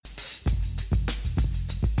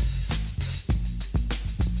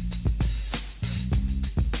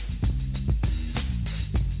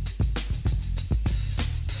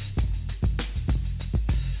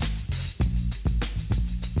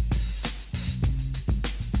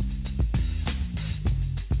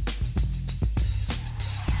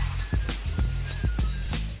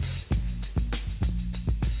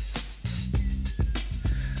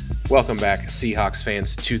Welcome back, Seahawks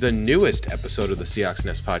fans, to the newest episode of the Seahawks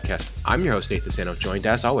Nest podcast. I'm your host, Nathan Sano, joined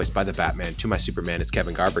as always by the Batman. To my Superman, it's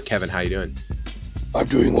Kevin Garber. Kevin, how you doing? I'm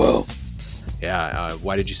doing well. Yeah,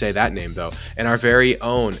 why did you say that name, though? And our very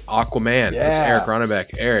own Aquaman, Yeah. It's Eric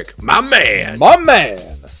Ronnebeck. Eric, my man! My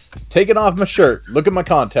man! Taking off my shirt. Look at my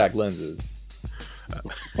contact lenses.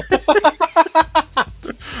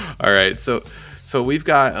 All right, so we've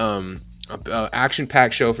got a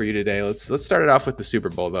action-packed show for you today. Let's start it off with the Super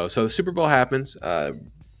Bowl, though. So the Super Bowl happens.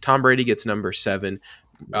 Tom Brady gets number 7.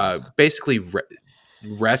 Basically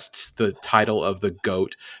wrests the title of the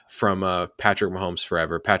GOAT from Patrick Mahomes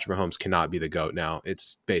forever. Patrick Mahomes cannot be the GOAT now.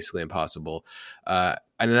 It's basically impossible.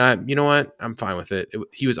 You know what? I'm fine with it.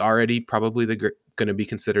 He was already probably going to be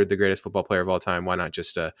considered the greatest football player of all time. Why not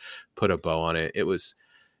just put a bow on it? It was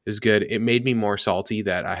good. It made me more salty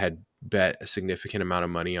that I had bet a significant amount of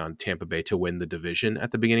money on Tampa Bay to win the division at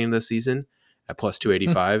the beginning of the season at plus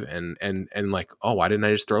 285 and like, oh, why didn't I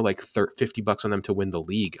just throw like $50 on them to win the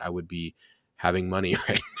league? I would be having money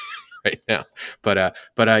right now. But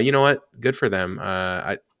you know what? Good for them.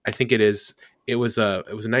 I think it was a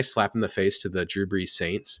nice slap in the face to the Drew Brees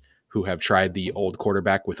Saints, who have tried the old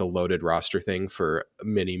quarterback with a loaded roster thing for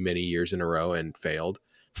many years in a row and failed.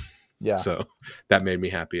 Yeah. So that made me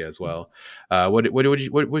happy as well. What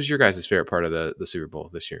was your guys' favorite part of the Super Bowl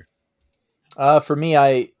this year? For me,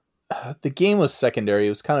 the game was secondary. It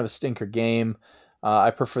was kind of a stinker game. I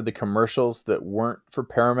prefer the commercials that weren't for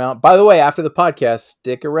Paramount. By the way, after the podcast,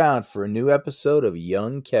 stick around for a new episode of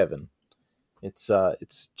Young Kevin. It's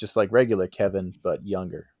just like regular Kevin, but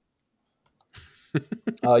younger.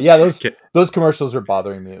 Those commercials were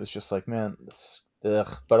bothering me. It was just like, man,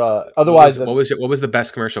 ugh. But otherwise, what was the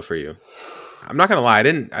best commercial for you? I'm not gonna lie, I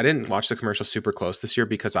didn't watch the commercial super close this year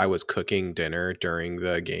because I was cooking dinner during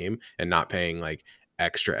the game and not paying like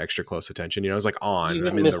extra close attention. You know, I was like on. You I'm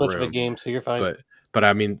didn't in miss the much room, of a game, so you're fine. But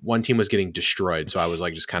I mean, one team was getting destroyed, so I was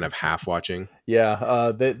like just kind of half watching.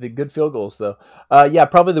 Yeah, the good field goals though. Yeah,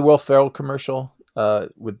 probably the Will Ferrell commercial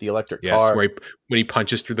with the electric car. Yes, when he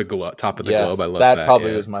punches through the top of the globe. I love that. That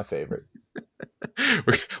Probably was my favorite.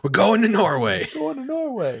 we're going to Norway. Going to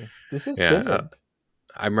Norway. This is Finland.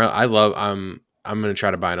 I'm going to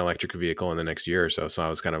try to buy an electric vehicle in the next year or so. So I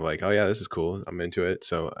was kind of like, oh yeah, this is cool. I'm into it.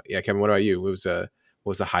 So yeah, Kevin, what about you? What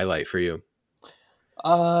was a highlight for you?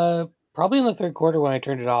 Probably in the third quarter when I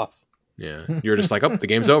turned it off. Yeah, you're just like, oh, the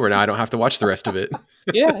game's over now. I don't have to watch the rest of it.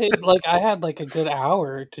 Yeah, I had like a good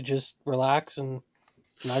hour to just relax and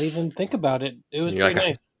not even think about it. It was pretty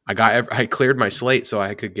nice. I cleared my slate so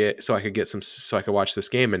I could watch this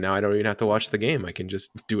game, and now I don't even have to watch the game. I can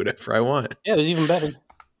just do whatever I want. Yeah, it was even better.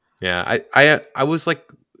 Yeah, I was like,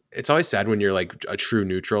 it's always sad when you're like a true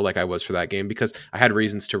neutral like I was for that game, because I had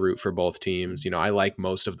reasons to root for both teams. You know, I like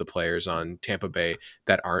most of the players on Tampa Bay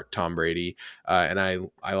that aren't Tom Brady, and I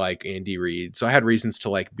like Andy Reid, so I had reasons to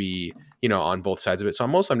like be, you know, on both sides of it. So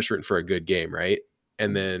I'm just rooting for a good game, right?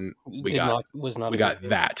 And then we got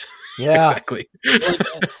that. Yeah, exactly.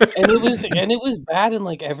 and it was bad in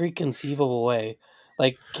like every conceivable way.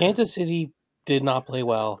 Like Kansas City did not play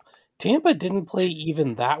well. Tampa didn't play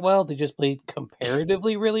even that well. They just played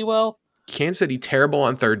comparatively really well. Kansas City terrible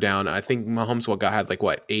on third down. I think Mahomes had like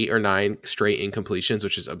 8 or 9 straight incompletions,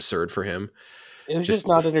 which is absurd for him. It was just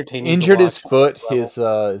not entertaining. Injured his foot. His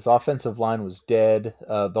offensive line was dead.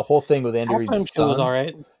 The whole thing with Andy Reid's show was all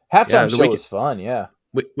right. Halftime show was fun. Yeah.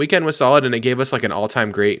 Weekend was solid, and it gave us like an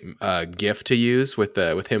all-time great GIF to use with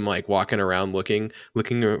him like walking around looking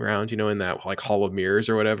around, you know, in that like hall of mirrors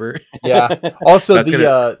or whatever. Yeah. Also,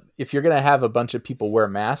 if you're gonna have a bunch of people wear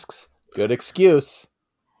masks, good excuse.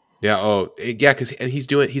 Yeah. Oh, yeah. Because he's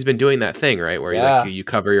been doing that thing, right, where you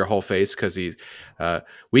cover your whole face because he's.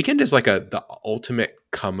 Weekend is like the ultimate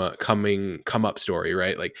come up story,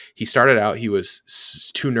 right? Like he started out, he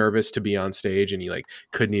was too nervous to be on stage, and he like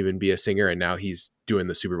couldn't even be a singer, and now he's doing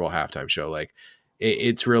the Super Bowl halftime show. Like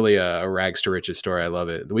it's really a rags to riches story. I love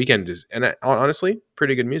it. The Weekend is, and honestly,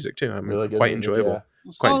 pretty good music too. I mean, really quite music, enjoyable.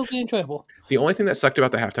 Yeah. Quite enjoyable. The only thing that sucked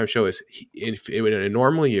about the halftime show is in a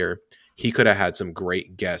normal year, he could have had some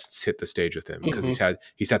great guests hit the stage with him, because he's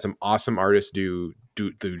had some awesome artists do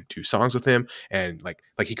songs with him, and like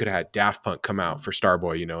he could have had Daft Punk come out for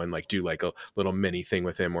Starboy, you know, and like do like a little mini thing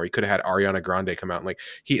with him, or he could have had Ariana Grande come out, and like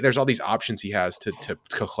there's all these options he has to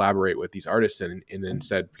collaborate with these artists, and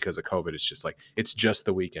instead, because of COVID, it's just like it's just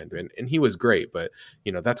The Weeknd, and he was great, but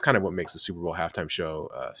you know, that's kind of what makes the Super Bowl halftime show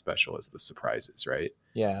special, is the surprises, right?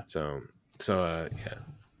 Yeah. So yeah.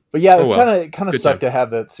 But yeah, it kind of sucked to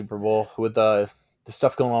have that Super Bowl with the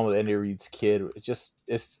stuff going on with Andy Reid's kid. It just,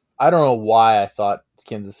 I don't know why I thought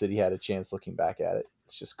Kansas City had a chance looking back at it.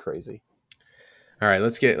 It's just crazy. All right,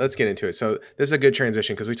 let's get into it. So this is a good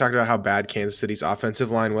transition because we talked about how bad Kansas City's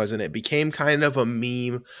offensive line was, and it became kind of a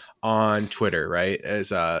meme on Twitter, right?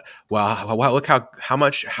 As well, look how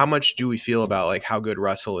much do we feel about like how good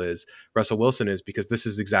Russell Wilson is, because this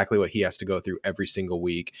is exactly what he has to go through every single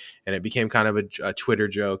week, and it became kind of a Twitter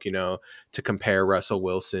joke, to compare Russell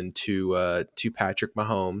Wilson to Patrick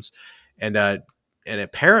Mahomes, and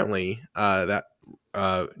apparently that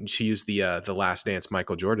to use the Last Dance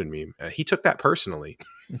Michael Jordan meme. He took that personally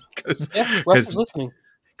because Yeah, Russ is listening.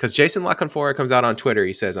 Jason La Canfora comes out on Twitter.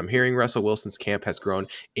 He says, "I'm hearing Russell Wilson's camp has grown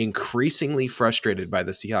increasingly frustrated by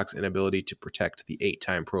the Seahawks' inability to protect the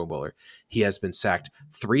 8-time Pro Bowler. He has been sacked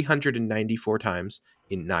 394 times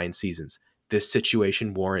in 9 seasons. This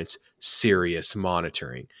situation warrants serious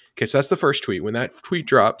monitoring." Okay, so that's the first tweet. When that tweet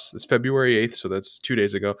drops, it's February 8th, so that's 2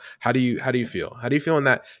 days ago. How do you feel? How do you feel when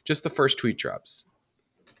that just the first tweet drops?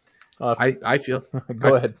 I feel.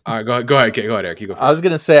 Go ahead. Go ahead. Okay, go ahead, Eric. You go first. I was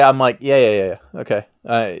gonna say, I'm like, yeah. Okay.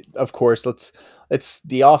 Of course. It's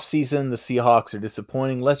the off season. The Seahawks are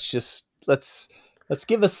disappointing. Let's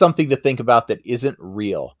give us something to think about that isn't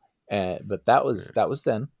real. But that was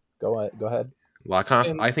then. Go ahead.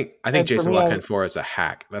 I think Jason La Canfora is a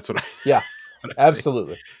hack. That's what I. Yeah,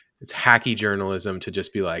 absolutely. It's hacky journalism to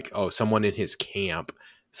just be like, oh, someone in his camp.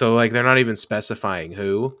 So like they're not even specifying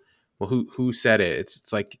who. Well, who said it?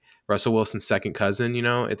 It's like Russell Wilson's second cousin.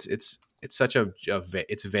 It's such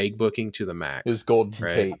it's vague booking to the max. It was Golden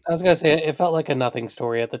right? Tate. I was gonna say it felt like a nothing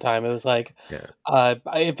story at the time. It was like,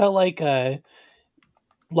 it felt like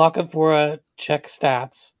La Canfora checked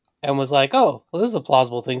stats and was like, oh, well, this is a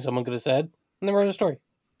plausible thing someone could have said, and then wrote a story.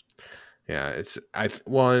 Yeah,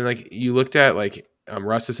 and like you looked at like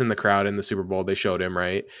Russ is in the crowd in the Super Bowl. They showed him,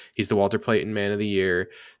 right? He's the Walter Payton Man of the Year.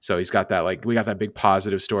 So he's got that, like, we got that big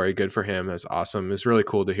positive story. Good for him. That's awesome. It's really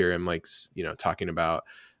cool to hear him, like, talking about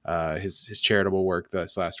his charitable work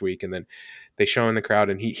this last week. And then they show him in the crowd,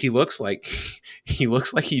 and he looks like he's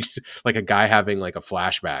like a guy having like a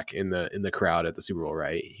flashback in the crowd at the Super Bowl,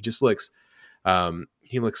 right? He just looks so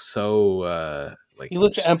like he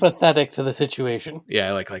looks empathetic to the situation.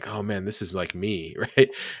 Yeah, like oh man, this is like me,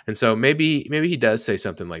 right? And so maybe he does say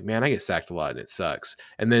something like, "Man, I get sacked a lot and it sucks."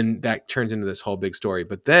 And then that turns into this whole big story.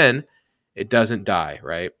 But then it doesn't die,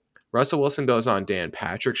 right? Russell Wilson goes on Dan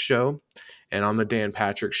Patrick's show, and on the Dan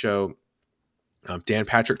Patrick show, Dan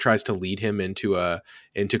Patrick tries to lead him into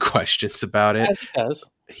questions about it. As he does.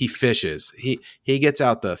 He fishes. He gets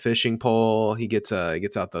out the fishing pole. He gets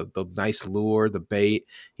out the nice lure, the bait.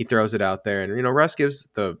 He throws it out there, and Russ gives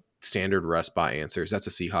the standard Russ bot answers. That's a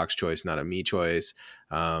Seahawks choice, not a me choice.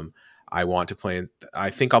 I want to play. I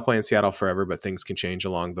think I'll play in Seattle forever, but things can change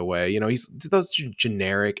along the way. He's those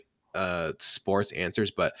generic sports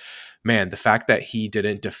answers, but man, the fact that he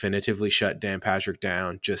didn't definitively shut Dan Patrick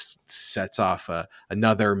down just sets off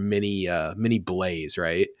another mini blaze,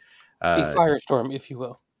 right? A firestorm, if you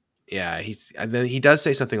will. Yeah, and then he does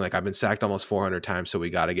say something like, "I've been sacked almost 400 times, so we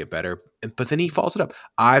got to get better." But then he follows it up,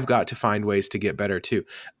 "I've got to find ways to get better too."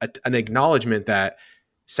 An acknowledgement that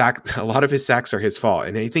a lot of his sacks are his fault,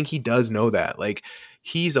 and I think he does know that. Like,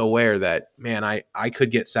 he's aware that, man, I could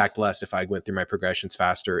get sacked less if I went through my progressions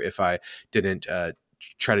faster, if I didn't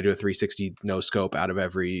try to do a 360 no scope out of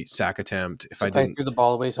every sack attempt, if I didn't threw the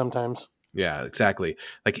ball away sometimes. Yeah, exactly.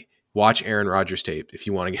 Like, watch Aaron Rodgers tape if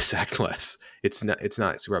you want to get sacked less. It's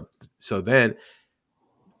not. So then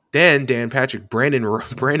Dan Patrick,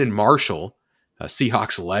 Brandon Marshall, a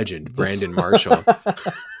Seahawks legend, Brandon Marshall,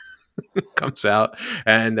 comes out,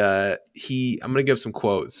 and I'm going to give some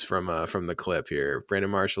quotes from the clip here.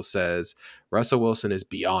 Brandon Marshall says, "Russell Wilson is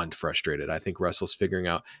beyond frustrated. I think Russell's figuring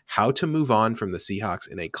out how to move on from the Seahawks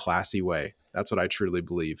in a classy way. That's what I truly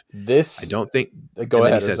believe. I don't think." Go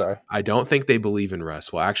ahead. He says, "I don't think they believe in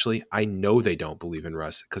Russ." Well, actually, I know they don't believe in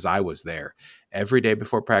Russ because I was there. Every day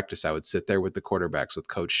before practice, I would sit there with the quarterbacks, with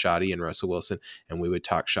Coach Shoddy and Russell Wilson, and we would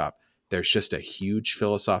talk shop. There's just a huge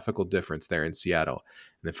philosophical difference there in Seattle.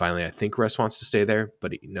 And then finally, I think Russ wants to stay there,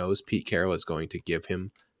 but he knows Pete Carroll is going to give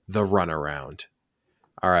him the runaround.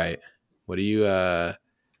 All right, what are you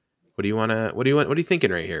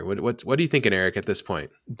thinking right here? What are you thinking, Eric, at this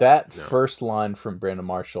point? That first line from Brandon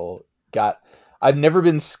Marshall I've never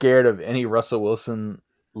been scared of any Russell Wilson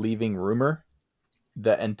leaving rumor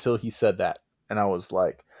until he said that. And I was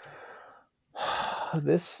like,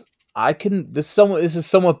 this is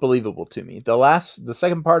somewhat believable to me. The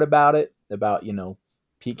second part about it, about,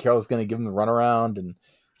 Pete Carroll's going to give him the runaround and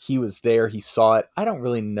he was there, he saw it. I don't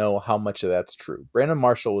really know how much of that's true. Brandon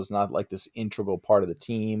Marshall was not like this integral part of the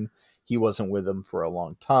team. He wasn't with them for a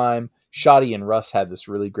long time. Shoddy and Russ had this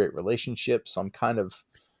really great relationship, so I'm kind of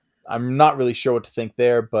I'm not really sure what to think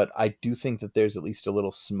there, but I do think that there's at least a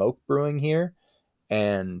little smoke brewing here,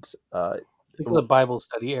 and Think of the Bible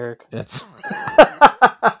study, Eric. it's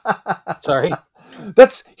Sorry.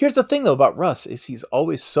 Here's the thing though about Russ is he's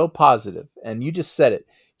always so positive, and you just said it.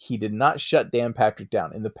 He did not shut Dan Patrick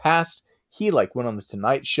down in the past. He like went on the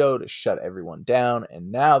Tonight Show to shut everyone down,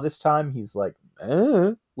 and now this time he's like,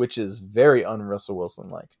 which is very un-Russell Wilson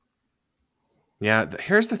like. Yeah,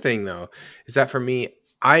 here's the thing though, is that for me,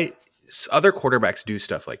 other quarterbacks do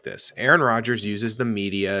stuff like this. Aaron Rodgers uses the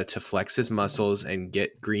media to flex his muscles and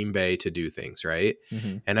get Green Bay to do things, right?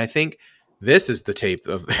 Mm-hmm. And I think this is the tape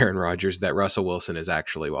of Aaron Rodgers that Russell Wilson is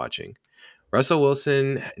actually watching. Russell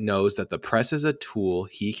Wilson knows that the press is a tool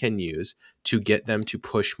he can use to get them to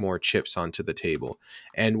push more chips onto the table.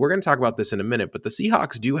 And we're going to talk about this in a minute, but the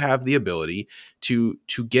Seahawks do have the ability to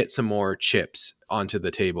get some more chips onto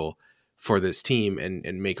the table for this team and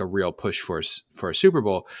make a real push for a Super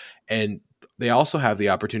Bowl. And they also have the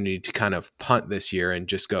opportunity to kind of punt this year and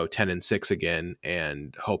just go 10-6 again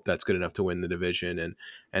and hope that's good enough to win the division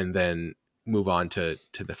and then move on to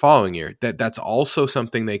the following year. That's also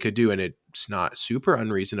something they could do, and it's not super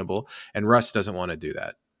unreasonable. And Russ doesn't want to do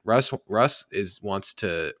that. Russ wants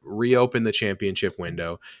to reopen the championship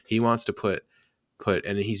window. He wants to put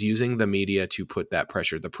and he's using the media to put that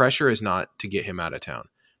pressure. The pressure is not to get him out of town.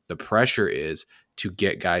 The pressure is to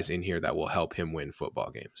get guys in here that will help him win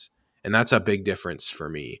football games. And that's a big difference for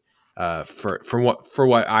me, for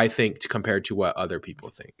what I think compared to what other people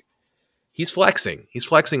think. He's flexing. He's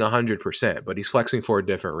flexing 100%, but he's flexing for a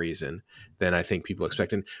different reason than I think people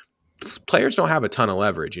expect. And players don't have a ton of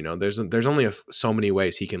leverage. You know, there's only so many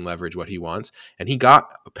ways he can leverage what he wants. And he got,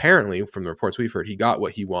 apparently, from the reports we've heard, he got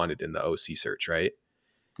what he wanted in the OC search, right?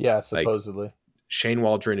 Yeah, supposedly. Like, Shane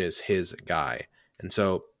Waldron is his guy. And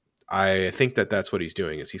so I think that's what he's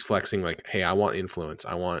doing is he's flexing like, hey, I want influence.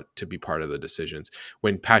 I want to be part of the decisions.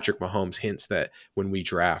 When Patrick Mahomes hints that when we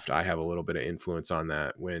draft, I have a little bit of influence on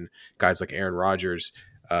that. When guys like Aaron Rodgers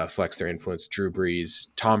flex their influence, Drew Brees,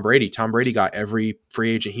 Tom Brady got every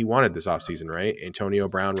free agent he wanted this offseason, right? Antonio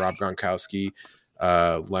Brown, Rob Gronkowski,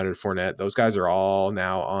 Leonard Fournette. Those guys are all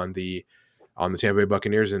now on the Tampa Bay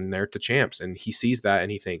Buccaneers, and they're the champs. And he sees that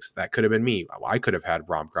and he thinks that could have been me. I could have had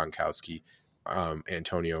Rob Gronkowski,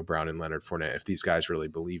 Antonio Brown, and Leonard Fournette if these guys really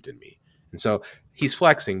believed in me. And so he's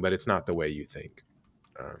flexing, but it's not the way you think.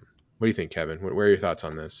 What do you think, Kevin? What are your thoughts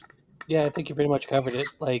on this? Yeah, I think you pretty much covered it.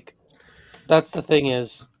 Like, that's the thing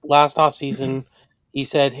is, last offseason, he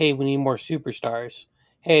said, hey, we need more superstars.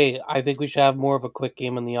 Hey, I think we should have more of a quick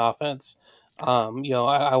game in the offense. I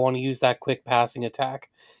want to use that quick passing attack.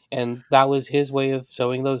 And that was his way of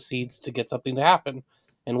sowing those seeds to get something to happen.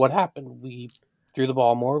 And what happened? We threw the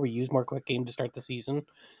ball more. We used more quick game to start the season.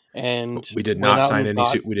 And we did not sign any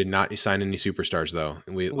superstars, though.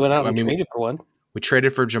 We went out and traded for one. We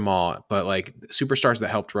traded for Jamal, but like superstars that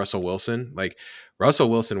helped Russell Wilson, like Russell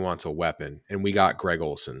Wilson wants a weapon, and we got Greg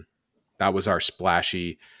Olsen. That was our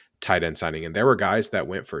splashy tight end signing. And there were guys that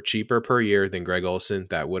went for cheaper per year than Greg Olsen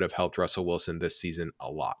that would have helped Russell Wilson this season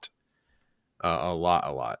a lot. A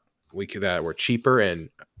lot. That were cheaper and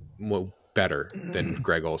better than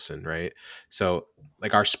Greg Olsen, right? So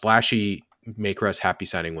like our splashy make Russ happy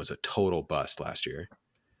signing was a total bust last year.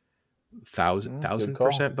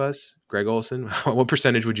 1,000% bust. Greg Olsen. What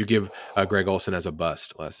percentage would you give Greg Olsen as a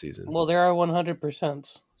bust last season? Well, there are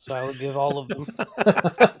 100%, so I would give all of them.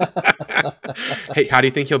 Hey, how do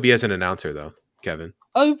you think he'll be as an announcer, though, Kevin?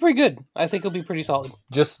 Oh, pretty good. I think he'll be pretty solid.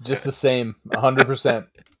 Just the same, 100%.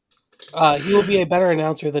 He will be a better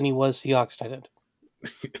announcer than he was Seahawks tight end.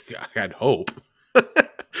 I'd hope.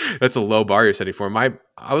 That's a low bar you're setting for him.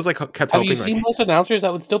 I was like kept Have hoping. You seen like, most announcers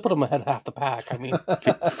that would still put him ahead of half the pack? I mean,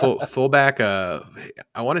 fullback. I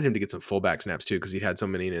wanted him to get some fullback snaps too because he'd had so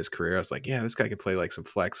many in his career. I was like, yeah, this guy could play like some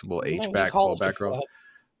flexible H-back, fullback role.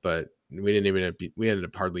 But we ended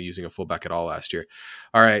up hardly using a fullback at all last year.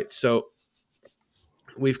 All right, so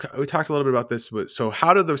we talked a little bit about this, but so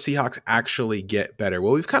how do the Seahawks actually get better?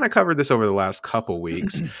 Well, we've kind of covered this over the last couple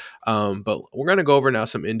weeks, but we're going to go over now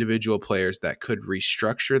some individual players that could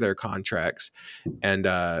restructure their contracts and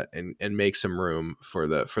make some room for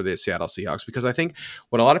the Seattle Seahawks, because I think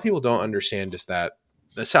what a lot of people don't understand is that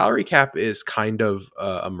the salary cap is kind of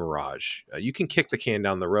a mirage. You can kick the can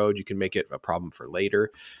down the road. You can make it a problem for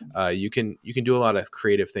later. You can do a lot of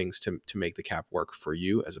creative things to make the cap work for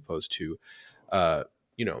you, as opposed to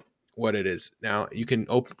what it is now. You can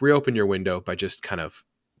reopen your window by just kind of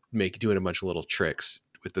doing a bunch of little tricks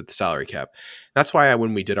with the salary cap. That's why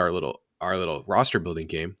when we did our little roster building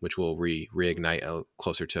game, which we'll reignite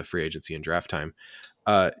closer to free agency and draft time,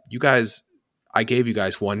 you guys, I gave you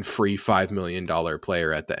guys one free $5 million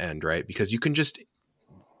player at the end, right? Because you can just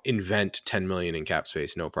invent 10 million in cap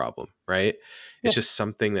space, no problem, right? Yeah. It's just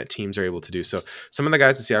something that teams are able to do. So some of the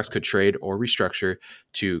guys the Seahawks could trade or restructure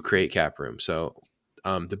to create cap room. So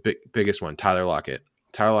the biggest one, Tyler Lockett.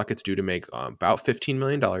 Tyler Lockett's due to make about $15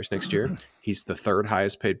 million next year. He's the third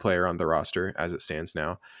highest paid player on the roster as it stands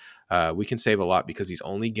now. We can save a lot because he's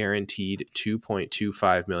only guaranteed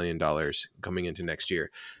 $2.25 million coming into next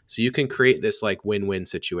year. So you can create this like win-win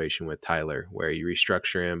situation with Tyler where you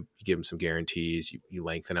restructure him, you give him some guarantees, you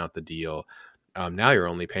lengthen out the deal. Now you're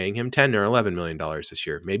only paying him $10 or $11 million this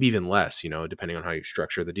year, maybe even less, depending on how you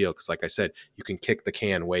structure the deal. Because like I said, you can kick the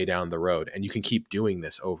can way down the road and you can keep doing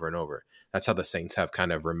this over and over. That's how the Saints have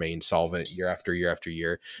kind of remained solvent year after year after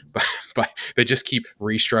year. But they just keep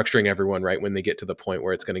restructuring everyone right when they get to the point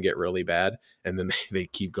where it's going to get really bad. And then they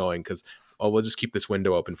keep going because, we'll just keep this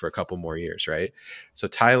window open for a couple more years, right? So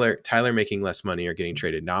Tyler making less money or getting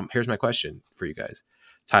traded. Now, here's my question for you guys.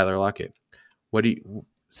 Tyler Lockett,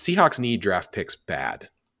 Seahawks need draft picks bad.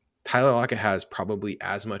 Tyler Lockett has probably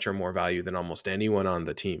as much or more value than almost anyone on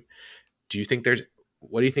the team.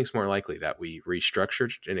 What do you think is more likely, that we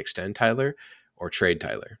restructure and extend Tyler or trade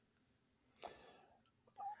Tyler?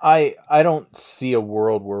 I don't see a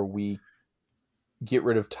world where we get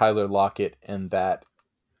rid of Tyler Lockett and that,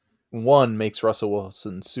 one, makes Russell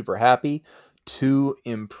Wilson super happy, two,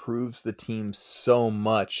 improves the team so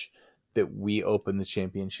much that we open the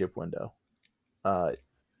championship window.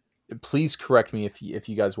 Please correct me if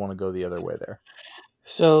you guys want to go the other way there.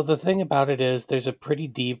 So the thing about it is there's a pretty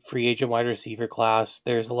deep free agent wide receiver class.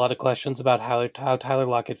 There's a lot of questions about how Tyler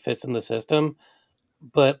Lockett fits in the system.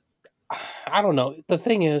 But I don't know. The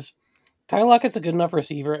thing is, Tyler Lockett's a good enough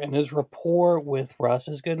receiver and his rapport with Russ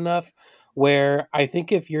is good enough where I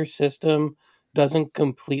think if your system doesn't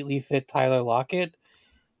completely fit Tyler Lockett,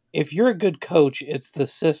 if you're a good coach, it's the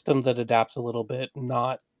system that adapts a little bit,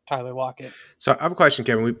 not Tyler Lockett. So I have a question,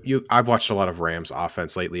 Kevin. I've watched a lot of Rams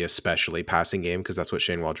offense lately, especially passing game, because that's what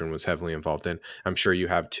Shane Waldron was heavily involved in. I'm sure you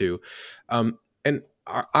have too. And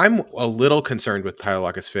I'm a little concerned with Tyler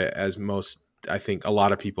Lockett's fit, as most, I think a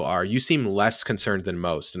lot of people are. You seem less concerned than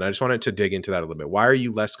most, and I just wanted to dig into that a little bit. Why are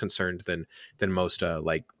you less concerned than most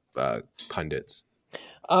pundits?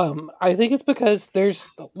 I think it's because there's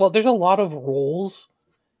a lot of roles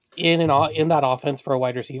in that offense for a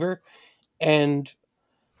wide receiver, and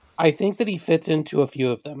I think that he fits into a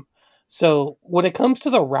few of them. So when it comes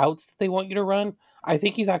to the routes that they want you to run, I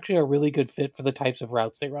think he's actually a really good fit for the types of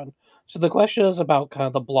routes they run. So the question is about kind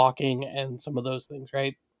of the blocking and some of those things,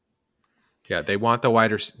 right? Yeah, they want the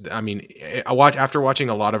wider. I mean, after watching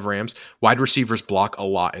a lot of Rams, wide receivers block a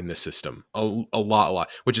lot in the system, a lot,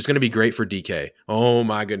 which is going to be great for DK. Oh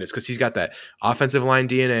my goodness, because he's got that offensive line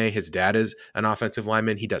DNA. His dad is an offensive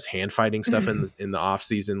lineman. He does hand fighting stuff in the off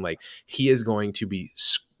season. Like, he is going to be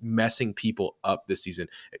messing people up this season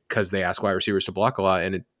because they ask wide receivers to block a lot,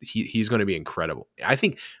 and he's going to be incredible. I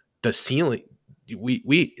think the ceiling.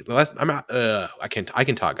 I'm not. I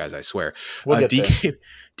can talk, guys. I swear. We'll get there.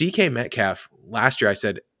 DK Metcalf last year, I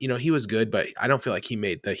said, he was good, but I don't feel like he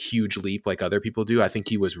made the huge leap like other people do. I think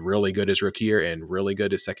he was really good his rookie year and really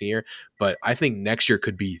good his second year. But I think next year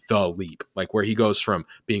could be the leap, like where he goes from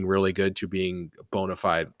being really good to being bona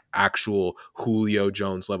fide, actual Julio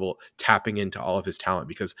Jones level, tapping into all of his talent,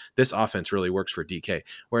 because this offense really works for DK.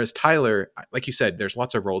 Whereas Tyler, like you said, there's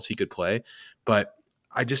lots of roles he could play, but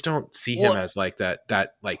I just don't see him as like that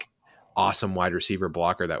like awesome wide receiver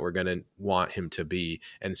blocker that we're going to want him to be.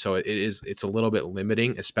 And so it's a little bit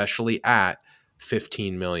limiting, especially at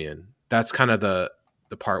 15 million. That's kind of the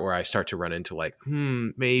part where I start to run into like,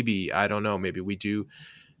 maybe, I don't know, maybe we do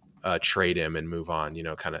trade him and move on,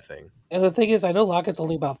 kind of thing. And the thing is, I know Lockett's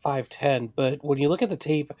only about 5'10", but when you look at the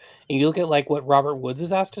tape and you look at like what Robert Woods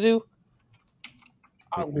is asked to do,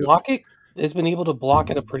 Lockett has been able to block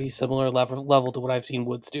at a pretty similar level to what I've seen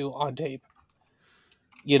Woods do on tape.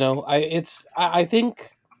 I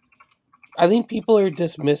think people are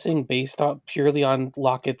dismissing based on purely on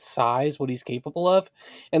Lockett's size what he's capable of,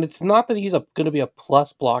 and it's not that he's going to be a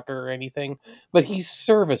plus blocker or anything, but he's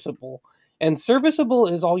serviceable, and serviceable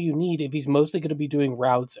is all you need if he's mostly going to be doing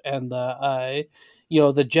routes and the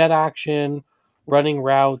jet action, running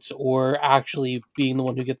routes, or actually being the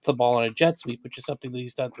one who gets the ball on a jet sweep, which is something that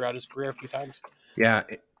he's done throughout his career a few times. Yeah,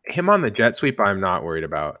 him on the jet sweep, I'm not worried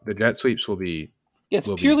about. The jet sweeps will be. It's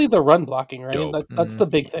purely the run blocking, right? That's the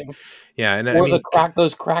big thing. Yeah, and or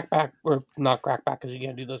those crackback, or not crackback because you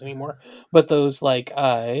can't do those anymore, but those back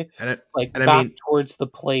towards the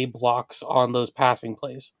play blocks on those passing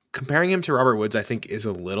plays. comparing him to Robert Woods, I think, is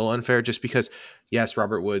a little unfair just because, yes,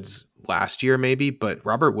 Robert Woods last year maybe, but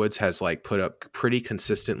Robert Woods has like put up pretty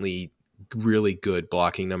consistently really good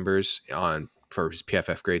blocking numbers on for his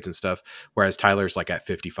PFF grades and stuff, whereas Tyler's like at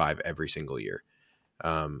 55 every single year.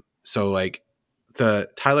 So like the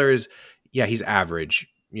Tyler is, yeah, he's average.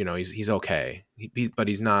 You know, he's okay, but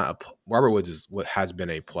he's not. Robert Woods is what has been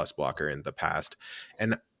a plus blocker in the past,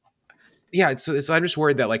 and yeah, it's I'm just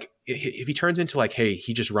worried that like if he turns into like, hey,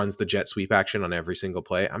 he just runs the jet sweep action on every single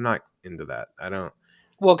play, I'm not into that. I don't.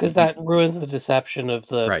 Well, because that ruins the deception of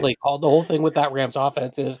the Right. play call. The whole thing with that Rams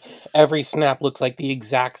offense is every snap looks like the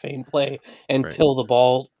exact same play until the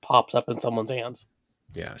ball pops up in someone's hands.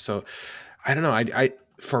 Yeah. So I don't know. I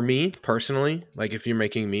for me personally, like if you're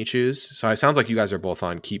making me choose, so it sounds like you guys are both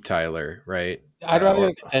on keep Tyler, right? I'd rather Or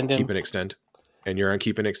extend him. keep and extend, and you're on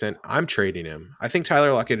keep and extend. I'm trading him. I think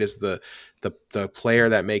Tyler Lockett is the player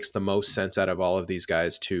that makes the most sense out of all of these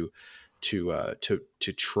guys to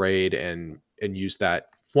trade and use that.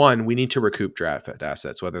 One, we need to recoup draft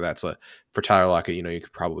assets, whether that's for Tyler Lockett, you know, you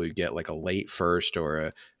could probably get like a late first or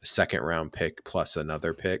a second round pick plus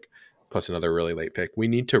another really late pick. We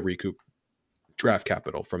need to recoup draft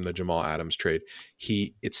capital from the Jamal Adams trade.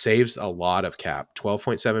 It saves a lot of cap.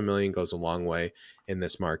 12.7 million goes a long way in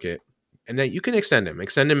this market. And that you can extend him.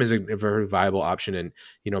 Extend him is a very viable option. And,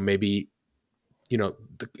 you know, maybe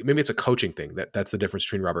it's a coaching thing. That's the difference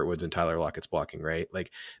between Robert Woods and Tyler Lockett's blocking, right? Like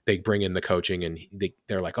they bring in the coaching and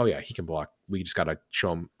they're like, oh yeah, he can block. We just got to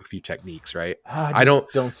show him a few techniques, right? I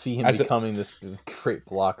don't see him becoming this great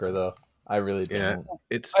blocker though. I really don't.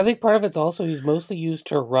 Yeah, I think part of it's also he's mostly used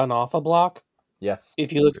to run off a block. Yes.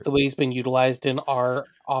 If you look at the way he's been utilized in our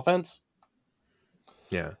offense.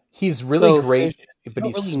 Yeah. He's really great, but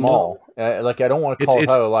he's really small. Like I don't want to call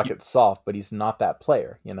Tyler Lockett soft, but he's not that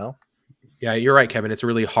player, you know? Yeah, you're right, Kevin. It's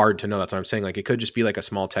really hard to know. That's what I'm saying. Like it could just be like a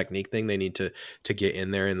small technique thing they need to get in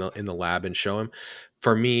there in the lab and show him.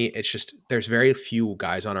 For me, it's just there's very few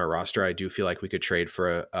guys on our roster I do feel like we could trade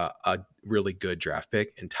for a really good draft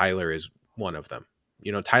pick, and Tyler is one of them.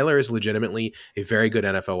 You know, Tyler is legitimately a very good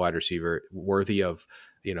NFL wide receiver, worthy of,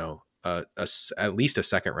 you know, at least a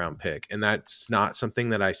second round pick. And that's not something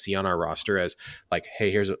that I see on our roster as like, hey,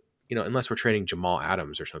 here's a, you know, unless we're trading Jamal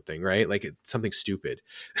Adams or something, right? Like it's something stupid,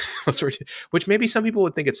 which maybe some people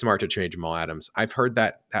would think it's smart to trade Jamal Adams. I've heard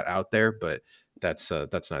that out there, but that's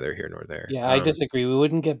neither here nor there. Yeah, I disagree. We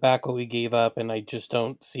wouldn't get back what we gave up, and I just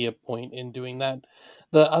don't see a point in doing that.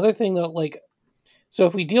 The other thing though, like, so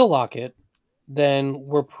if we deal Lockett, then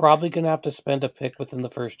we're probably going to have to spend a pick within the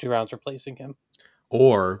first 2 rounds replacing him,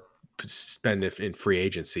 or spend it in free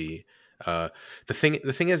agency. The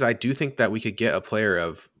thing is, I do think that we could get a player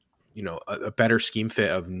of, you know, a better scheme fit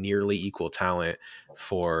of nearly equal talent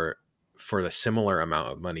for the similar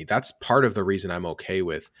amount of money. That's part of the reason I'm okay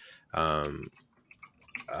with. So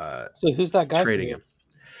who's that guy trading him?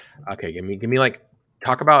 Okay, give me like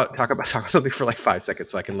talk about something for like 5 seconds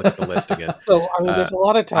so I can look at the list again. So I mean, there's a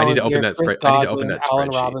lot of talent. I need to open that spreadsheet. Allen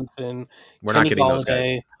Robinson. We're Kenny not getting Golladay. those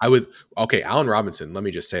guys. Allen Robinson. Let me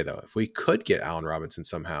just say though, if we could get Allen Robinson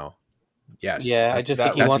somehow, yes. Yeah, I just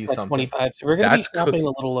think he wants that 25. So we're going to be stopping a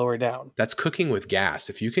little lower down. That's cooking with gas.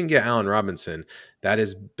 If you can get Allen Robinson, that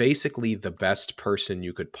is basically the best person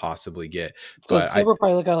you could possibly get. So instead we're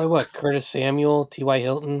probably looking at like what? Curtis Samuel, T.Y.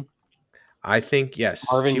 Hilton. I think yes.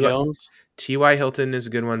 Marvin Jones. T.Y. Hilton is a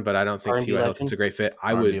good one, but I don't think T.Y. Hilton's a great fit.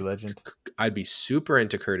 I'd be super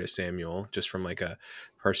into Curtis Samuel just from like a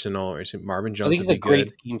personal, or Marvin Jones. I think he's a great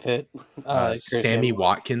scheme fit. Sammy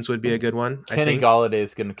Watkins would be a good one. Kenny Golladay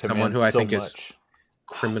is going to come someone who I think is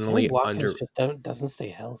criminally under. Just doesn't stay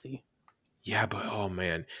healthy. Yeah, but oh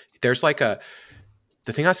man, there's like the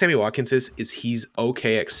thing on Sammy Watkins is he's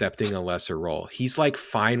okay accepting a lesser role. He's like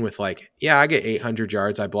fine with like, yeah, I get 800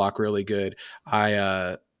 yards, I block really good,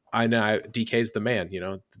 I know DK's the man, you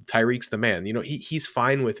know, Tyreek's the man, you know, he's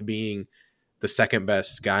fine with being the second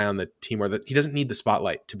best guy on the team, or that he doesn't need the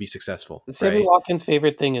spotlight to be successful. Sammy Watkins'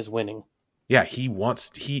 favorite thing is winning. Yeah, he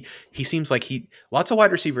seems like lots of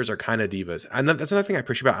wide receivers are kind of divas. And that's another thing I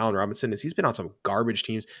appreciate about Allen Robinson is he's been on some garbage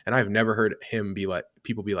teams, and I've never heard him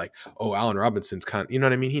people be like, oh, Allen Robinson's kind of, you know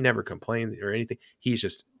what I mean? He never complains or anything. He's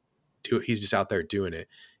just out there doing it,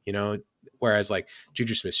 you know? Whereas like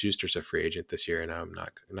Juju Smith-Schuster's a free agent this year, and I'm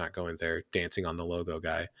not going there dancing on the logo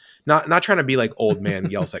guy. Not trying to be like old man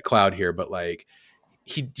yells at cloud here, but like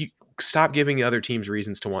you stop giving the other teams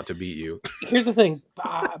reasons to want to beat you. Here's the thing.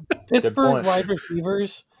 Pittsburgh wide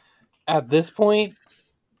receivers at this point,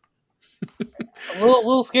 a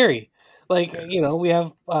little scary. Like, you know, we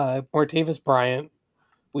have Martavis Bryant.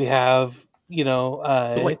 We have, you know,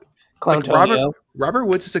 Like Clowntonio. Robert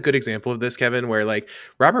Woods is a good example of this, Kevin, where like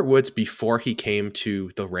Robert Woods before he came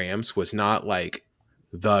to the Rams was not like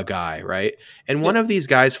the guy, right? And one Yep. of these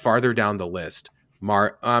guys farther down the list,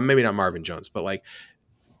 maybe not Marvin Jones, but like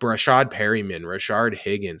Rashad Perryman, Rashard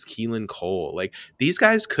Higgins, Keelan Cole, like these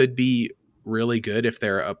guys could be really good if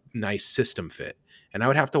they're a nice system fit. And I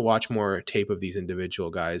would have to watch more tape of these individual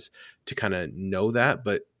guys to kind of know that.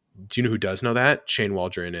 But do you know who does know that? Shane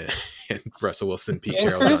Waldron and Russell Wilson, Pete And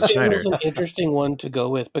Carroll, John Curtis Schneider. Samuel's an interesting one to go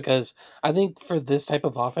with because I think for this type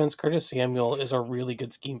of offense, Curtis Samuel is a really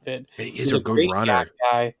good scheme fit. He's a good runner.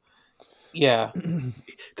 Guy. Yeah.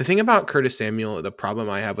 The thing about Curtis Samuel, the problem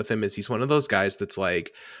I have with him is he's one of those guys that's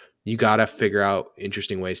like, you got to figure out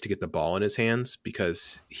interesting ways to get the ball in his hands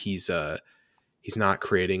because he's not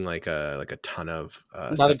creating like a ton of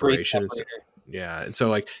separation. Yeah. And so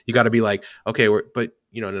like, you got to be like, okay, but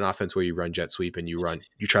you know, in an offense where you run jet sweep and you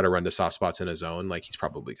try to run to soft spots in a zone, like he's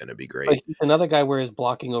probably going to be great. But he's another guy where his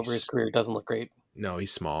blocking over his career doesn't look great. No,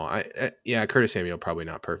 he's small. Yeah, Curtis Samuel probably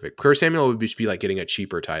not perfect. Curtis Samuel would just be like getting a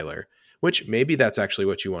cheaper Tyler, which maybe that's actually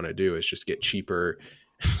what you want to do is just get cheaper,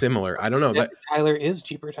 similar. I don't know. But Tyler is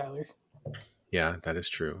cheaper Tyler. Yeah, that is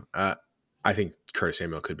true. I think Curtis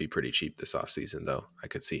Samuel could be pretty cheap this offseason, though. I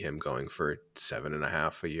could see him going for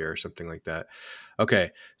 7.5 a year or something like that.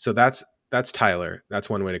 Okay, so that's Tyler. That's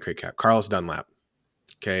one way to create cap. Carlos Dunlap.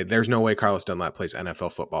 Okay, there's no way Carlos Dunlap plays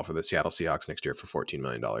NFL football for the Seattle Seahawks next year for $14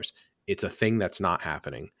 million. It's a thing that's not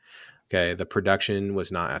happening. Okay, the production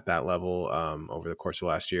was not at that level over the course of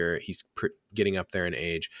last year. He's getting up there in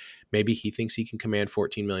age. Maybe he thinks he can command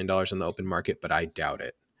 $14 million on the open market, but I doubt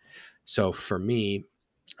it. So for me,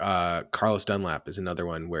 Carlos Dunlap is another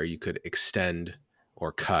one where you could extend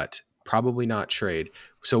or cut, probably not trade.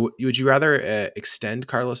 So would you rather extend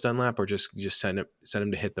Carlos Dunlap or just send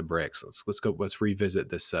him to hit the bricks? Let's revisit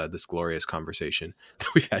this glorious conversation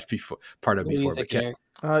that we've had before. What are you thinking?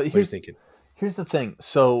 Here's the thing.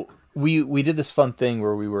 So we did this fun thing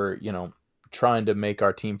where we were, trying to make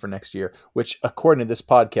our team for next year, which according to this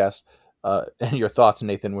podcast, and your thoughts,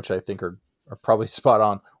 Nathan, which I think are probably spot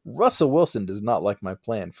on. Russell Wilson does not like my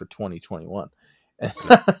plan for 2021.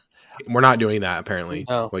 We're not doing that, apparently.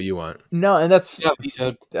 No. What you want? No, and that's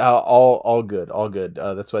vetoed. All good.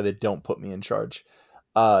 That's why they don't put me in charge.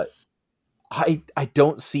 I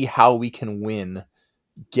don't see how we can win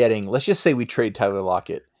getting. Let's just say we trade Tyler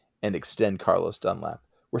Lockett and extend Carlos Dunlap.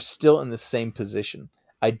 We're still in the same position.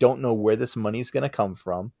 I don't know where this money is going to come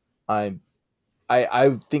from. I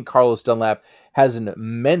think Carlos Dunlap has an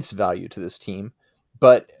immense value to this team,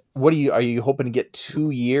 but are you hoping to get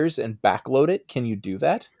 2 years and backload it? Can you do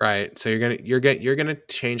that? Right. So you're gonna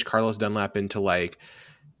change Carlos Dunlap into like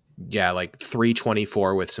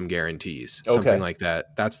 324 with some guarantees, something like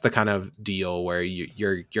that. That's the kind of deal where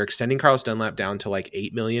you're extending Carlos Dunlap down to like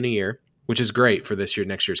 $8 million a year, which is great for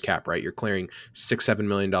next year's cap, right? You're clearing $6-7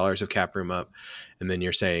 million of cap room up, and then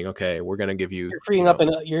you're saying, okay, we're gonna give you. You're freeing up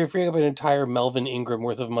an entire Melvin Ingram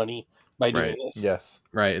worth of money by doing this. Yes,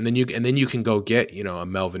 right, and then you can go get a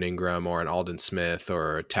Melvin Ingram or an Aldon Smith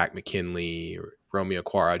or a Tack McKinley or Romeo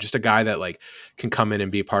Quara, just a guy that like can come in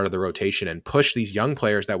and be part of the rotation and push these young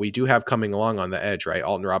players that we do have coming along on the edge, right?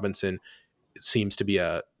 Alton Robinson seems to be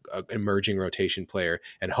a emerging rotation player,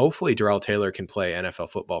 and hopefully Darrell Taylor can play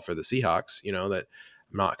NFL football for the Seahawks. That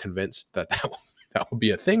I'm not convinced that will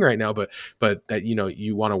be a thing right now, but that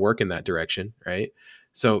you want to work in that direction, right?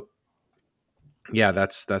 So yeah,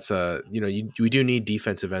 that's we do need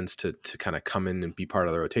defensive ends to kind of come in and be part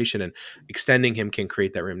of the rotation, and extending him can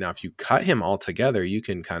create that room. Now, if you cut him altogether, you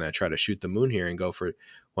can kind of try to shoot the moon here and go for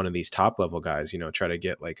one of these top level guys. Try to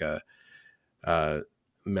get like a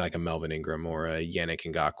Melvin Ingram or a Yannick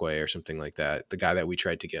Ngakoue or something like that. The guy that we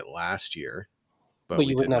tried to get last year. But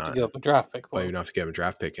you wouldn't have to give up a draft pick for him. But you don't have to give him a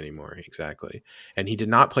draft pick anymore. Exactly. And he did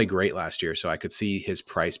not play great last year, so I could see his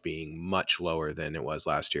price being much lower than it was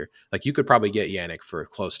last year. Like you could probably get Yannick for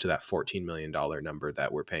close to that $14 million number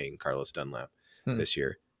that we're paying Carlos Dunlap this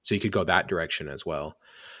year. So you could go that direction as well.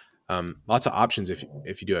 Lots of options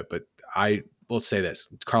if you do it. But I will say this.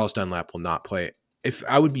 Carlos Dunlap will not play.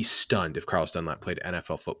 I would be stunned if Carlos Dunlap played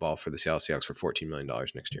NFL football for the Seattle Seahawks for $14 million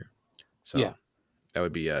next year. So yeah. That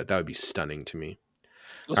would be stunning to me.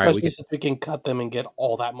 Especially since we can cut them and get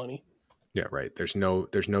all that money. Yeah, right. There's no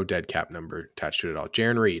dead cap number attached to it at all.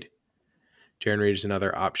 Jaron Reed is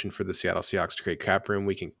another option for the Seattle Seahawks to create cap room.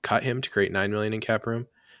 We can cut him to create $9 million in cap room.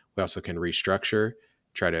 We also can restructure,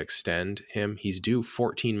 try to extend him. He's due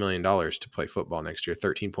 $14 million to play football next year,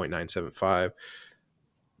 13.975.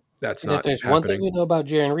 That's not happening. If there's one thing we know about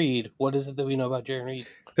Jaron Reed, what is it that we know about Jaron Reed?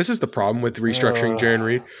 This is the problem with restructuring Jaron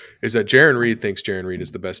Reed, is that Jaron Reed thinks Jaron Reed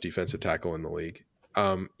is the best defensive tackle in the league.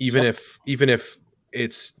 even if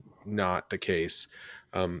it's not the case.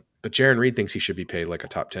 But Jaron Reed thinks he should be paid like a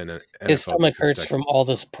top 10 His NFL stomach hurts defensive from all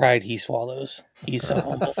this pride he swallows. He's so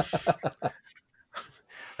humble.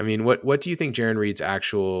 I mean, what do you think Jaron Reed's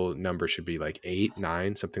actual number should be? Like 8,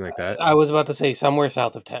 9, something like that? I was about to say somewhere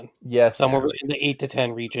south of 10. Yes. Somewhere in the 8 to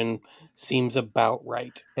 10 region seems about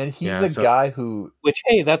right. And he's Yeah, a so- guy who, Which,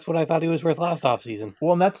 hey, that's what I thought he was worth last offseason.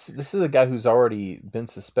 well, and this is a guy who's already been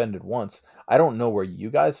suspended once. I don't know where you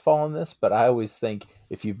guys fall on this, but I always think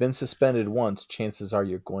if you've been suspended once, chances are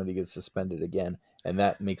you're going to get suspended again, and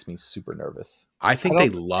that makes me super nervous. I think I they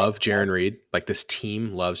don't- love Jaron Reed. Like this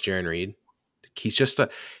team loves Jaron Reed. He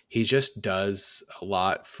just does a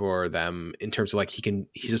lot for them in terms of like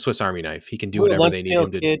he's a Swiss Army knife. He can do whatever they need him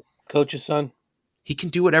to do. Kid, coach's son. He can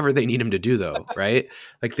do whatever they need him to do though, right?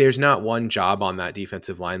 Like there's not one job on that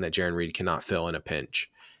defensive line that Jaron Reed cannot fill in a pinch.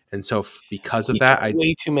 And so because of He that, had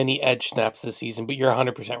way too many edge snaps this season, but you're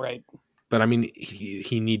 100% right. but I mean,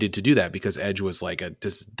 he needed to do that because Edge was like a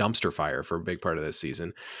just dumpster fire for a big part of this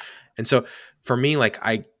season. And so for me, like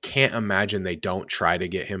I can't imagine they don't try to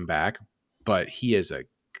get him back, but he is a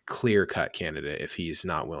clear cut candidate if he's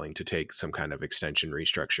not willing to take some kind of extension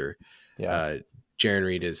restructure. Yeah. Jaron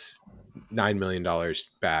Reed is $9 million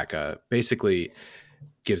back. Basically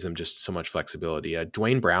gives them just so much flexibility.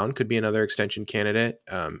 Dwayne Brown could be another extension candidate.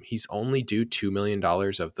 He's only due $2 million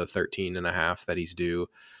of the 13.5 that he's due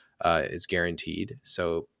is guaranteed.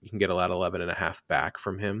 So you can get a lot 11.5 back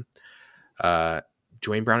from him.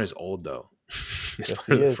 Dwayne Brown is old though. It's Yes, part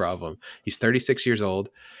he of the is. problem. He's 36 years old.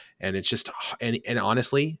 And it's just, and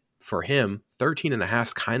honestly, for him, 13.5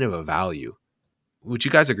 is kind of a value. Would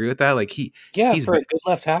you guys agree with that? Like he's For a good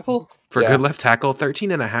left tackle. for Yeah. good left tackle,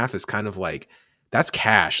 13.5 is kind of like, that's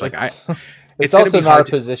cash. Like it's it's gonna also be not a hard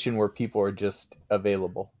to- position where people are just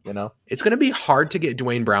available, you know? it's going to be hard to get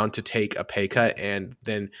Dwayne Brown to take a pay cut and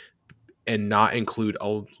not include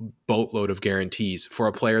a boatload of guarantees for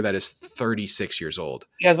a player that is 36 years old.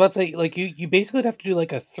 Yeah, I was about to say, like you basically have to do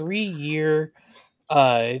like a 3-year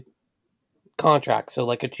contract, so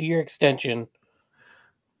like a 2-year extension,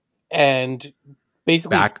 and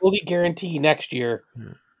basically fully guarantee next year,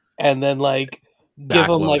 and then like give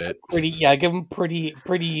them like pretty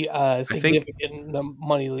significant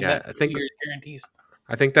money. Yeah, I think 2 years guarantees.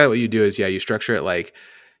 I think that what you do is you structure it like,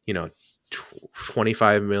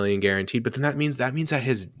 25 million guaranteed, but then that means that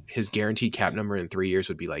his guaranteed cap number in 3 years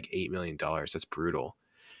would be like $8 million. That's brutal.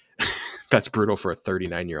 That's brutal for a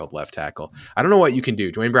 39-year-old left tackle. I don't know what you can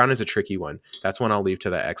do. Dwayne Brown is a tricky one. That's one I'll leave to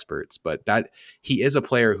the experts, but that he is a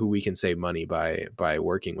player who we can save money by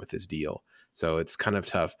working with his deal. So it's kind of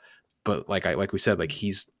tough. But like we said, like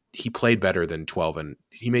he played better than 12, and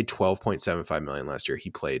he made 12.75 million last year. He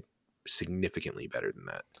played significantly better than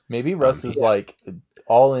that. Maybe Russ is like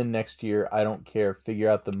all in next year. I don't care. Figure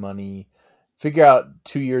out the money. Figure out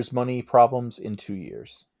 2 years money problems in 2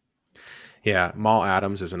 years. Yeah, Maul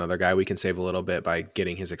Adams is another guy we can save a little bit by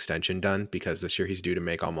getting his extension done because this year he's due to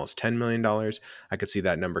make almost $10 million. I could see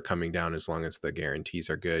that number coming down as long as the guarantees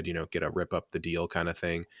are good, get a rip up the deal kind of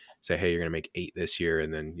thing. Say, hey, you're going to make 8 this year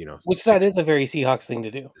and then, Which that is a very Seahawks thing to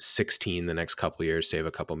do. 16 the next couple of years, save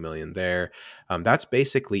a couple million there. That's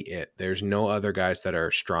basically it. There's no other guys that are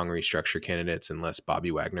strong restructure candidates unless Bobby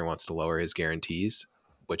Wagner wants to lower his guarantees,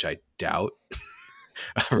 which I doubt.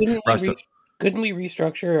 Couldn't we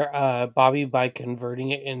restructure Bobby by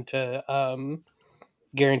converting it into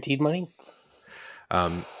guaranteed money?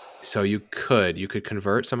 So you could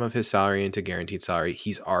convert some of his salary into guaranteed salary.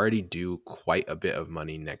 He's already due quite a bit of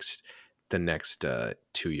money the next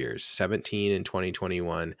 2 years, 17 in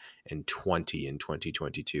 2021 and 20 in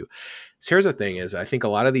 2022. So here's the thing is I think a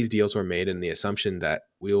lot of these deals were made in the assumption that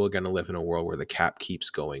we were going to live in a world where the cap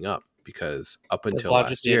keeps going up. Because up until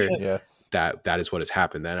last year, yes, that is what has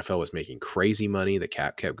happened. The NFL was making crazy money. The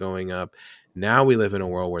cap kept going up. Now we live in a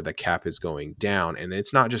world where the cap is going down, and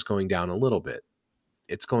it's not just going down a little bit.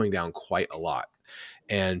 It's going down quite a lot.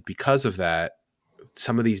 And because of that,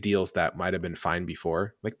 some of these deals that might have been fine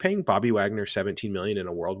before, like paying Bobby Wagner $17 million in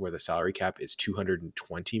a world where the salary cap is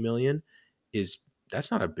 $220 million, that's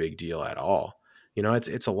not a big deal at all.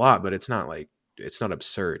 It's a lot, but it's not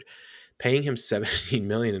absurd. Paying him $17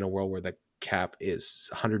 million in a world where the cap is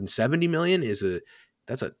 $170 million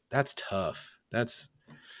that's tough.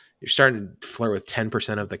 You're starting to flirt with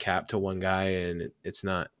 10% of the cap to one guy, and it's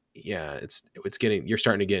not. Yeah, you're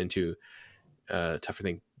starting to get into a tougher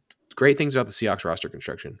thing. Great things about the Seahawks roster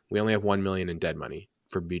construction. We only have $1 million in dead money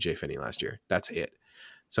for BJ Finney last year. That's it.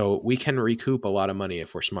 So we can recoup a lot of money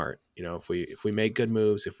if we're smart. If we make good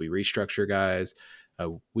moves, if we restructure guys,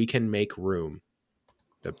 we can make room.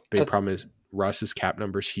 The big problem is Russ's cap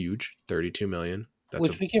number is huge, $32 million.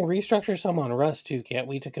 Which we can restructure some on Russ too, can't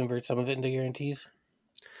we, to convert some of it into guarantees?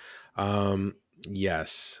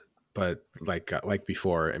 Yes, but like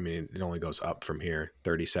before, I mean, it only goes up from here,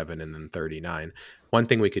 37 and then 39. One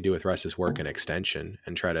thing we could do with Russ is work an extension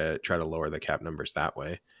and try to lower the cap numbers that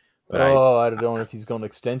way. But I don't know if he's going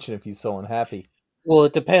extension if he's so unhappy. Well,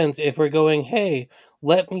 it depends. If we're going, hey,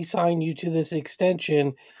 let me sign you to this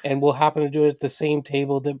extension, and we'll happen to do it at the same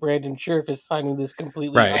table that Brandon Scherf is signing this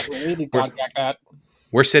completely Right. unrelated contract at.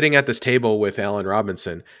 We're sitting at this table with Allen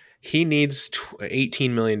Robinson. He needs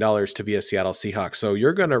 $18 million to be a Seattle Seahawks. So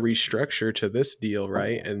you're going to restructure to this deal,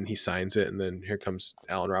 right? And he signs it. And then here comes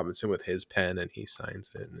Allen Robinson with his pen and he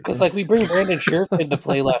signs it. Because, like, we bring Brandon Scherf in to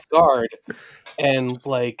play left guard, and,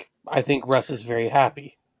 like, I think Russ is very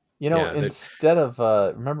happy. You know, instead of,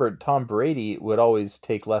 remember, Tom Brady would always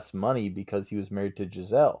take less money because he was married to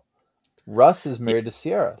Giselle. Russ is married to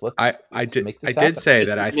Sierra. I did say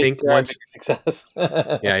that I think once success.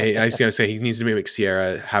 I was gonna say he needs to make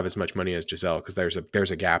Sierra have as much money as Giselle because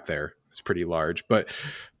there's a gap there. It's pretty large, but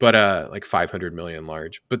like 500 million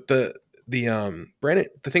large. But the Brandon,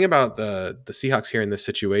 the thing about the Seahawks here in this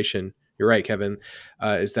situation, you're right, Kevin,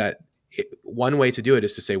 is that one way to do it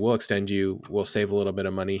is to say we'll extend you, we'll save a little bit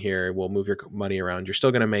of money here, we'll move your money around. You're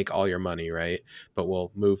still going to make all your money, right? But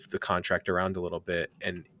we'll move the contract around a little bit,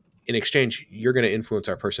 and in exchange, you're going to influence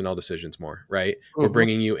our personnel decisions more, right? Mm-hmm.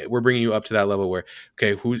 We're bringing you up to that level where,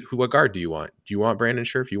 okay, what guard do you want? Do you want Brandon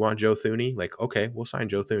Scherf? You want Joe Thuney? Like, okay, we'll sign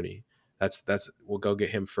Joe Thuney. We'll go get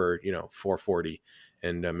him for, $440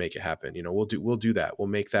 and make it happen. We'll do that. We'll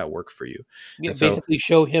make that work for you. Yeah, basically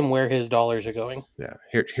show him where his dollars are going. Yeah.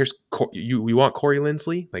 Here's we want Corey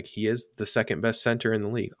Linsley. Like, he is the second best center in the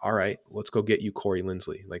league. All right, let's go get you Corey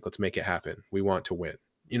Linsley. Like, let's make it happen. We want to win.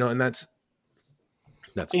 And that's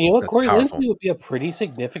Corey Linsley would be a pretty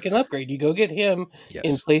significant upgrade. You go get him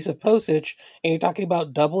in place of Posich, and you're talking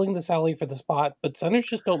about doubling the salary for the spot, but centers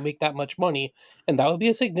just don't make that much money, and that would be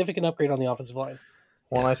a significant upgrade on the offensive line.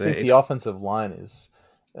 Well, I think the offensive line is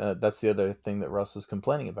that's the other thing that Russ was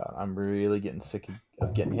complaining about. I'm really getting sick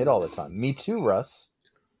of getting hit all the time. Me too, Russ.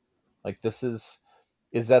 Like,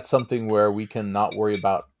 is that something where we can not worry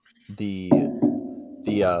about the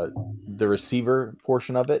receiver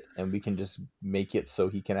portion of it, and we can just make it so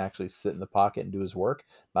he can actually sit in the pocket and do his work?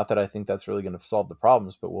 Not that I think that's really going to solve the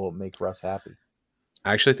problems, but will make Russ happy.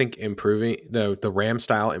 I actually think improving the Ram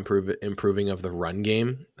style improving of the run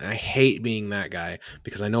game. I hate being that guy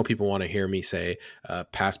because I know people want to hear me say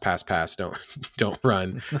pass, don't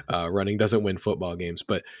run. Running doesn't win football games,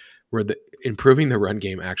 but improving the run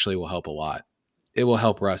game actually will help a lot. It will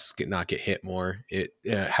help Russ not get hit more.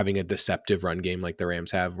 Having a deceptive run game like the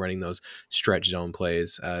Rams have, running those stretch zone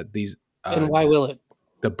plays. And why will it?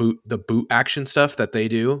 The boot action stuff that they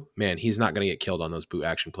do, man, he's not going to get killed on those boot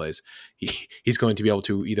action plays. He's going to be able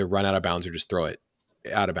to either run out of bounds or just throw it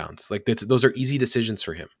out of bounds. Like, those are easy decisions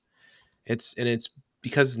for him. It's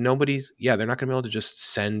because they're not going to be able to just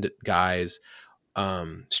send guys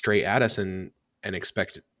straight at us and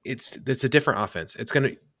expect it's a different offense. It's going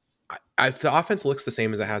to. If the offense looks the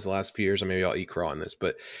same as it has the last few years, and maybe I'll eat crow on this,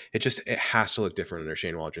 but it has to look different under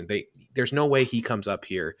Shane Waldron. There's no way he comes up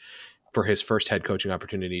here for his first head coaching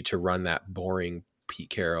opportunity to run that boring Pete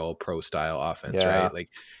Carroll pro style offense, right? Like,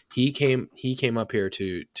 he came up here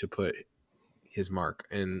to put his mark,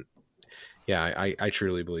 and I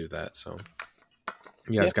truly believe that. So,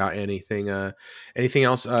 you guys got anything else?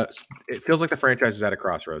 It feels like the franchise is at a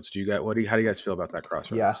crossroads. How do you guys feel about that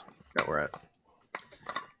crossroads? Yeah, that we're at.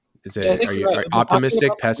 Is it? Are you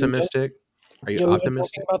optimistic? Pessimistic? Are you optimistic? We've been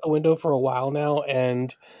talking about the window for a while now,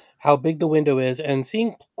 and how big the window is, and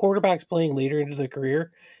seeing quarterbacks playing later into their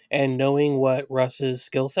career, and knowing what Russ's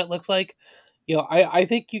skill set looks like. I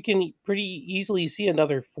think you can pretty easily see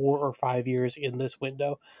another 4 or 5 years in this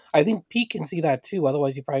window. I think Pete can see that too.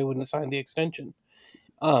 Otherwise, he probably wouldn't have signed the extension.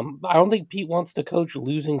 I don't think Pete wants to coach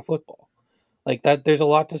losing football. Like that, there's a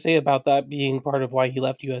lot to say about that being part of why he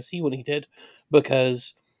left USC when he did,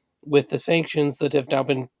 because with the sanctions that have now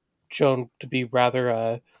been shown to be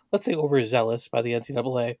rather, let's say, overzealous by the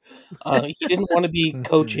NCAA, he didn't want to be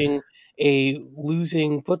coaching a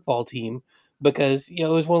losing football team because it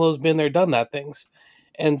was one of those been there, done that things.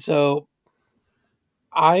 And so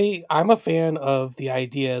I'm a fan of the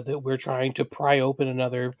idea that we're trying to pry open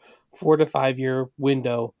another 4 to 5 year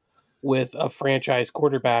window with a franchise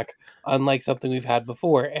quarterback, unlike something we've had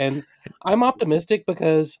before. And I'm optimistic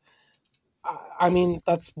because, I mean,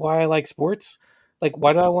 that's why I like sports. Like,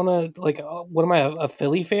 why do I want to, what am I, a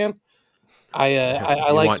Philly fan?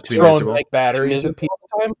 I like throwing like batteries at people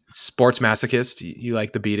all the time. Sports masochist. You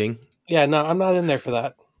like the beating? Yeah, no, I'm not in there for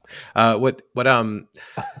that.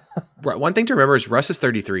 one thing to remember is Russ is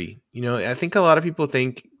 33. You know, I think a lot of people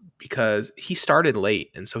think because he started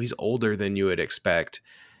late, and so he's older than you would expect.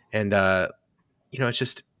 And you know, it's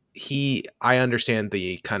just I understand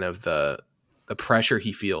the kind of the pressure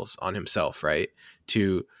he feels on himself, right?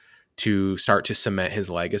 To start to cement his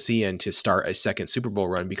legacy and to start a second Super Bowl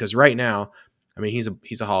run, because right now, I mean,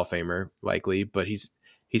 he's a Hall of Famer likely, but he's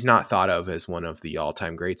not thought of as one of the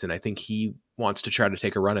all-time greats, and I think he wants to try to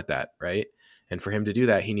take a run at that, right? And for him to do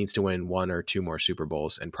that, he needs to win one or two more Super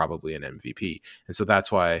Bowls and probably an MVP. And so that's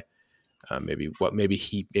why maybe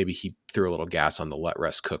he threw a little gas on the let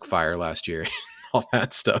Russ cook fire last year, all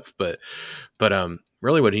that stuff. But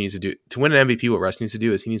really what he needs to do to win an MVP, what Russ needs to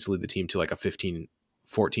do is he needs to lead the team to like a 15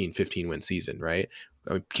 win season, right?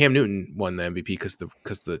 I mean, Cam Newton won the MVP because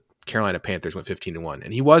the Carolina Panthers went 15-1,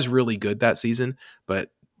 and he was really good that season,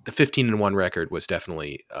 but the 15-1 record was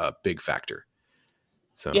definitely a big factor.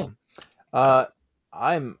 So yeah.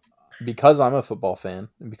 Because I'm a football fan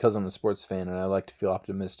and because I'm a sports fan and I like to feel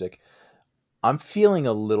optimistic, I'm feeling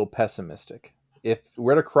a little pessimistic. If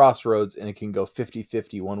we're at a crossroads and it can go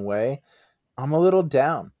 50-50 one way, I'm a little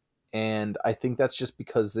down. And I think that's just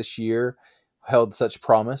because this year held such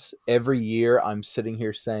promise. Every year I'm sitting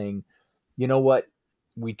here saying, you know what?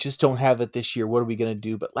 We just don't have it this year. What are we going to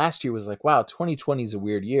do? But last year was like, wow, 2020 is a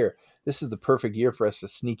weird year. This is the perfect year for us to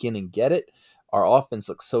sneak in and get it. Our offense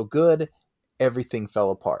looks so good. Everything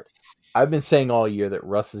fell apart. I've been saying all year that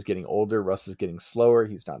Russ is getting older. Russ is getting slower.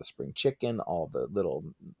 He's not a spring chicken. All the little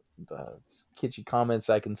kitschy comments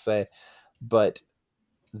I can say. But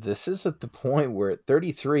this is at the point where at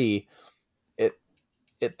 33, at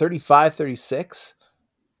 35, 36,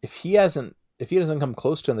 if he doesn't come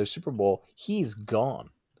close to another Super Bowl, he's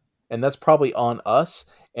gone. And that's probably on us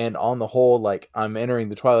and on the whole, like, I'm entering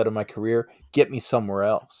the twilight of my career, get me somewhere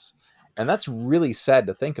else. And that's really sad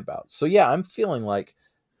to think about. So yeah, I'm feeling like,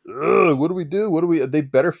 what do we do? They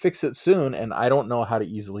better fix it soon. And I don't know how to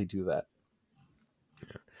easily do that.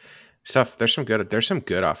 Stuff. There's some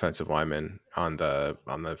good offensive linemen on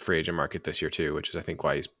the free agent market this year too, which is I think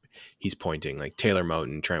why he's pointing, like Taylor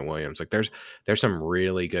Moton, Trent Williams. Like there's some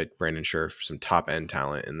really good Brandon Scherff, some top end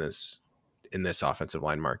talent in this offensive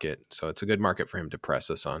line market. So it's a good market for him to press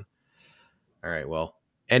us on. All right. Well,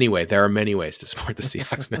 anyway, there are many ways to support the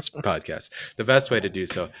Seahawks Nest podcast. The best way to do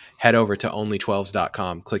so, head over to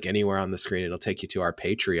only12s.com, click anywhere on the screen. It'll take you to our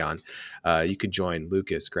Patreon. You could join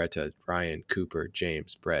Lucas, Greta, Ryan, Cooper,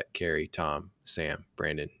 James, Brett, Carrie, Tom, Sam,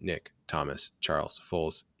 Brandon, Nick, Thomas, Charles,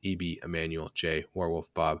 Foles, EB, Emmanuel, Jay, Warwolf,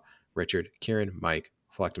 Bob, Richard, Kieran, Mike,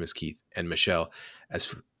 Floctimus, Keith, and Michelle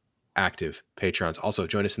as active patrons. Also,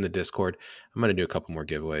 join us in the Discord. I'm going to do a couple more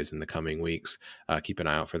giveaways in the coming weeks. Keep an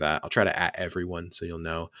eye out for that. I'll try to @ everyone so you'll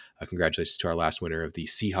know. Congratulations to our last winner of the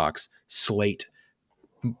Seahawks Slate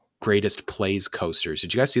Greatest Plays coasters.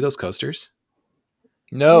 Did you guys see those coasters?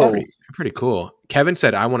 No. Pretty cool. Kevin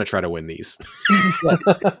said, I want to try to win these.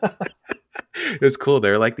 It was cool.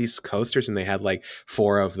 They're like these coasters, and they had like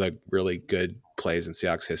 4 of the really good plays in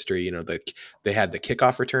Seahawks history. You know, they had the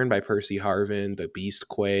kickoff return by Percy Harvin, the Beast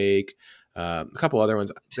Quake, a couple other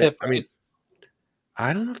ones. I mean,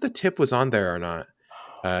 I don't know if the tip was on there or not.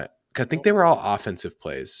 I think they were all offensive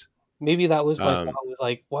plays. Maybe that was my thought. Was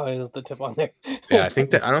like, why is the tip on there? Yeah,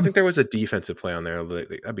 I don't think there was a defensive play on there.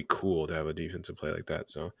 That'd be cool to have a defensive play like that.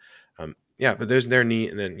 So, yeah, but they're neat,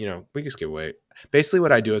 and then we just give away. Basically,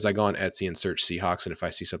 what I do is I go on Etsy and search Seahawks, and if I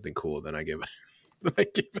see something cool, then I give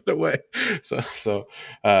it away. So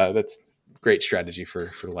that's great strategy for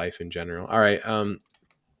life in general. All right,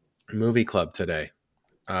 movie club today.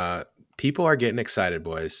 People are getting excited,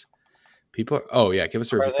 boys. Give us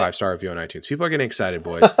a 5-star review on iTunes. People are getting excited,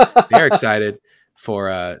 boys. They are excited for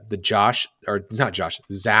the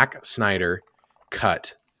Zack Snyder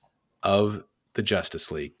cut of the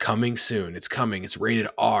Justice League coming soon. It's coming. It's rated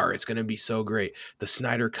R. It's going to be so great. The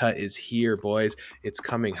Snyder cut is here, boys. It's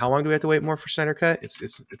coming. How long do we have to wait more for Snyder cut?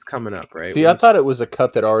 It's coming up, right? See, I thought it was a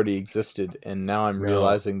cut that already existed, and now I'm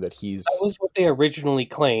realizing that that was what they originally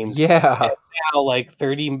claimed. Yeah. And now, like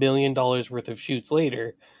 $30 million worth of shoots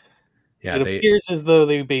later, yeah, it appears as though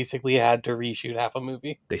they basically had to reshoot half a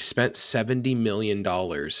movie. They spent $70 million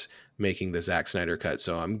making the Zack Snyder cut,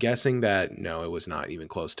 so I'm guessing that no, it was not even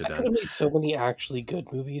close to done. Could have made so many actually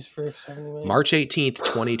good movies for $70 million. March 18th,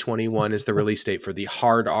 2021 is the release date for the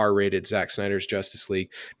hard R-rated Zack Snyder's Justice League.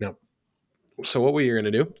 Now, so what we're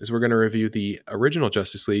going to do is we're going to review the original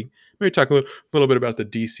Justice League. Maybe talk a little bit about the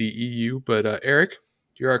DCEU, but Eric,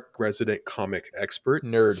 you're our resident comic expert.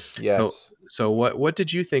 Nerd, yes. So what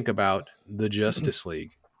did you think about the Justice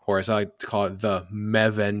League, or as I like to call it, the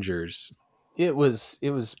Mevengers? It was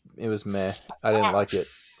meh. I didn't like it.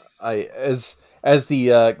 As as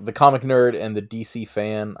the comic nerd and the DC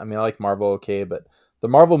fan, I mean, I like Marvel, okay, but the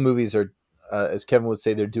Marvel movies are, as Kevin would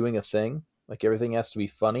say, they're doing a thing. Like everything has to be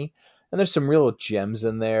funny, and there's some real gems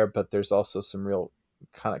in there, but there's also some real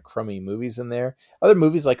kind of crummy movies in there. Other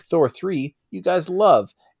movies like Thor 3, you guys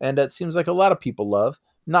love, and it seems like a lot of people love.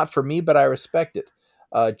 Not for me, but I respect it.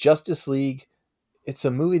 Justice League, it's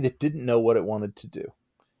a movie that didn't know what it wanted to do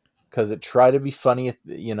because it tried to be funny,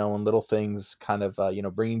 you know, in little things, kind of, you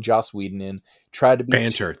know, bringing Joss Whedon in, tried to be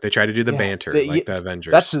Banter. They try to do the Yeah, banter they- like the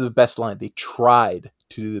Avengers. That's the best line. They tried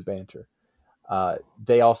to do the banter.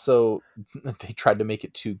 They also they tried to make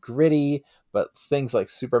it too gritty, but things like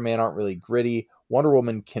Superman aren't really gritty. Wonder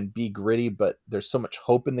Woman can be gritty, but there's so much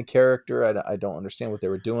hope in the character. I don't understand what they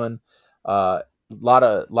were doing. A lot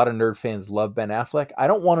of nerd fans love Ben Affleck. I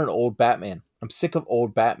don't want an old Batman. I'm sick of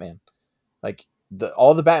old Batman. Like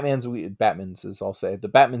all the Batmans, as I'll say, the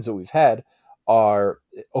Batmans that we've had are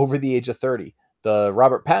over the age of 30. The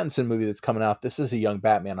Robert Pattinson movie that's coming out, this is a young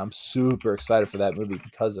Batman. I'm super excited for that movie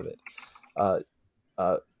because of it. Uh,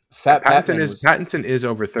 Fat Batman Pattinson is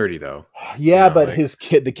over 30 though. yeah, You know, but like- his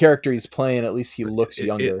kid, the character he's playing, at least he looks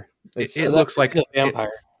younger. it looks like a vampire.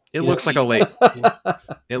 it You looks know, like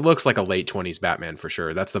it looks like a late 20s Batman for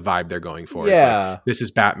sure. That's the vibe they're going for. It's yeah, like, this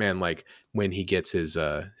is Batman like when he gets his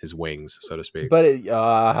wings, so to speak. but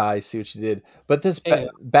I see what you did. But this Yeah.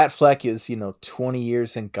 Batfleck is 20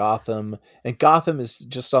 years in Gotham, and Gotham is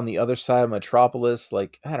just on the other side of Metropolis.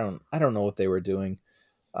 Like I don't know what they were doing.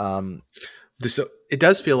 So it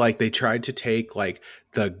does feel like they tried to take like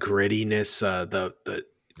the grittiness,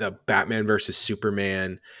 the Batman versus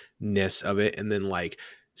Superman ness of it, and then like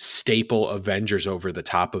staple Avengers over the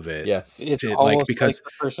top of it. Yes, It's to, almost like because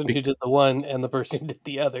like the person who did the one and the person who did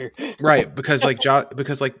the other. right because like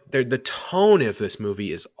because like the tone of this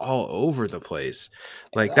movie is all over the place.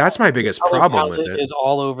 Like that's my biggest Color problem with palette it. is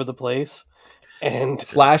all over the place, and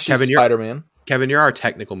Flash Kevin, is you're- Spider-Man. Kevin, you're our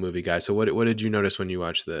technical movie guy. So what did you notice when you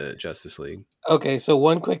watched the Justice League? okay. So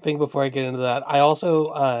one quick thing before I get into that, I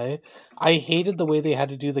also I hated the way they had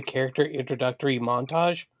to do the character introductory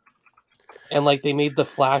montage, and like they made the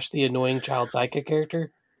Flash the annoying child psychic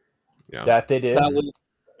character. Yeah. That they did. That was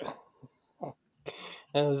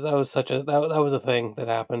that was such a that was a thing that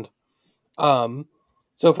happened.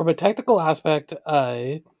 So from a technical aspect,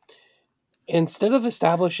 instead of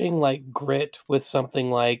establishing like grit with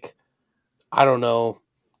something like, I don't know,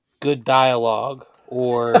 good dialogue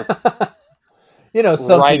or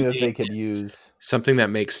Something Writing. that they could use. Something that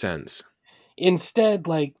makes sense. instead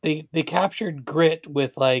like they captured grit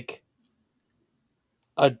with like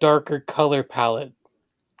a darker color palette,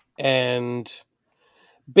 and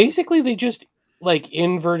basically they just like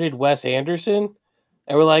inverted Wes Anderson,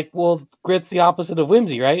 and we're like, well, grit's the opposite of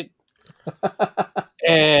whimsy, right?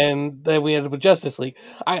 And then we ended up with Justice League.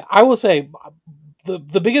 I will say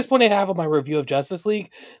the biggest point I have on my review of Justice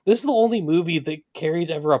League, this is the only movie that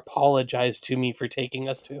Carrie's ever apologized to me for taking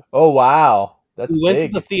us to. Oh wow, that's We went big.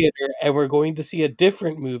 to the theater and we're going to see a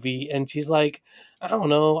different movie, and she's like, I don't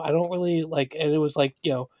know, I don't really like, and it was like,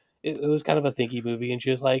 it was kind of a thinky movie, and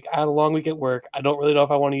she was like, I had a long week at work, I don't really know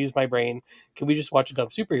if I want to use my brain, can we just watch a dumb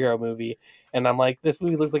superhero movie? And I'm like, this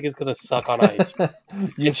movie looks like it's gonna suck on ice.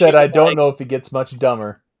 You And said she I was don't like- know if it gets much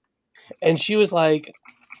dumber. And she was like,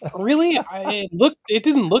 really? It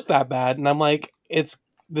didn't look that bad. And I'm like, this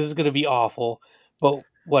is gonna be awful, but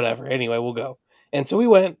whatever, anyway, we'll go. And so we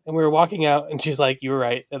went and we were walking out, and she's like, you were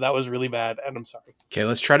right, and that was really bad, and I'm sorry. Okay,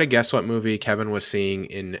 let's try to guess what movie Kevin was seeing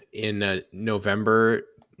in November,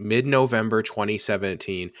 mid-November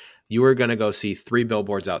 2017. You were gonna go see Three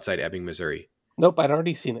Billboards Outside Ebbing, Missouri. Nope, I'd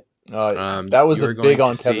already seen it. That was you a were big going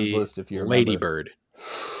on to Kevin's see list. If you remember, Lady Bird.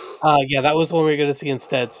 Yeah, that was the one we were going to see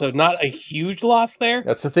instead. So not a huge loss there.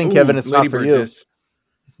 that's the thing, Kevin. Ooh, It's Lady not for Bird you. this-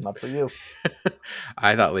 Not for you.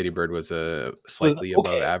 I thought Lady Bird was a slightly okay.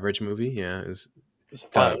 above average movie. Yeah, It's it's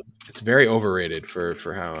fine. it's very overrated for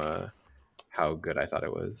how good I thought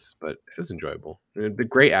it was, but it was enjoyable. The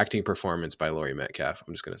great acting performance by Laurie Metcalf.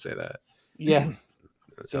 I'm just gonna say that. Yeah,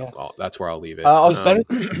 That's where I'll leave it. I'll it was better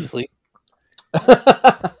than Justice League.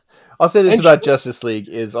 I'll say this And about Justice League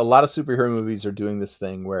is a lot of superhero movies are doing this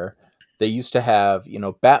thing where they used to have,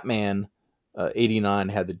 Batman 89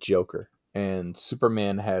 had the Joker and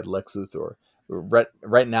Superman had Lex Luthor.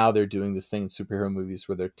 Right now they're doing this thing in superhero movies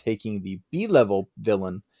where they're taking the B-level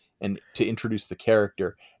villain and to introduce the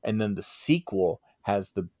character, and then the sequel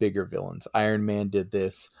has the bigger villains. Iron Man did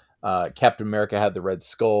this. Captain America had the Red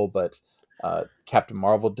Skull, but Captain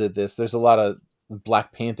Marvel did this. There's a lot of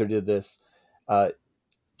Black Panther did this.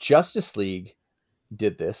 Justice League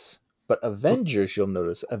did this, but Avengers, you'll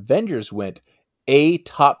notice, Avengers went a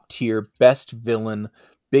top tier, best villain,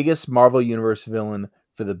 biggest Marvel Universe villain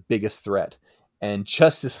for the biggest threat. And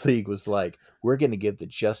Justice League was like, we're going to give the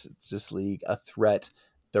Justice League a threat,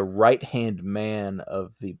 the right-hand man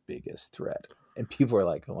of the biggest threat. And people are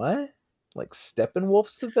like, what? Like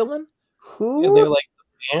Steppenwolf's the villain? And they're Who? like,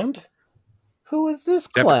 and Who is this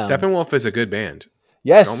clown? Steppenwolf is a good band.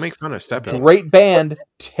 Yes. Don't make fun of Steppenwolf. Great band,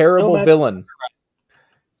 terrible No, villain.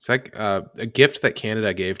 It's like a gift that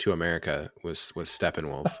Canada gave to America was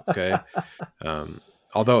Steppenwolf. Okay.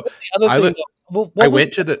 Although the other thing, I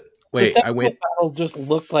went to the wait, the I went. battle just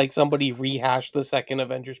looked like somebody rehashed the second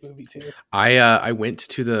Avengers movie too. I went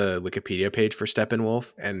to the Wikipedia page for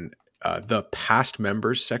Steppenwolf, and the past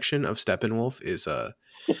members section of Steppenwolf is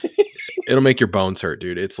it'll make your bones hurt,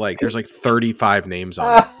 dude. It's like there's like 35 names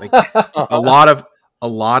on it. Like a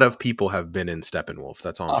lot of people have been in Steppenwolf.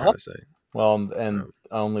 That's all I'm trying to say. Well, and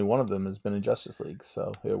only one of them has been in Justice League,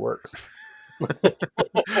 so it works.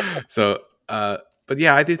 So, but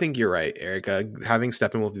yeah, I do think you're right, Eric. Having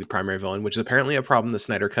Steppenwolf be the primary villain, which is apparently a problem the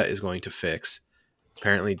Snyder Cut is going to fix.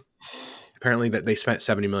 Apparently that they spent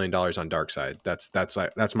 $70 million on Darkseid.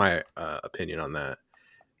 That's my opinion on that.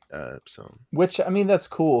 So, which I mean, that's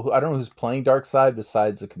cool. I don't know who's playing Darkseid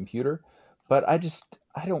besides a computer, but I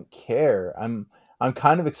don't care. I'm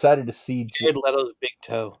kind of excited to see Jared Leto's big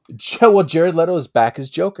toe. Well, Jared Leto is back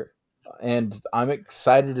as Joker, and I'm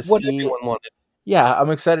excited to What see. everyone wanted. Yeah,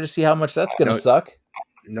 I'm excited to see how much that's going to suck.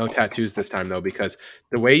 No tattoos this time, though, because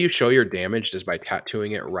the way you show your damage is by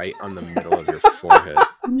tattooing it right on the middle of your forehead.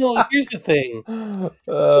 No, here's the thing.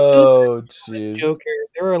 Oh, jeez. Joker,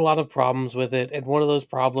 there were a lot of problems with it, and one of those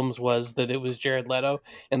problems was that it was Jared Leto,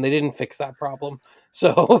 and they didn't fix that problem.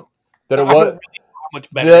 So that it was much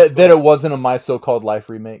better. That it wasn't a My So-Called Life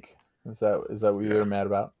remake. Is that what you were mad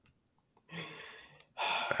about?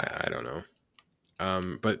 I don't know.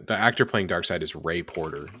 But the actor playing Darkseid is Ray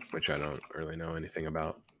Porter, which I don't really know anything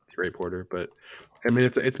about. It's Ray Porter, but I mean,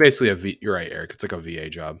 it's basically you're right, Eric. It's like a VA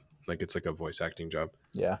job. Like it's like a voice acting job.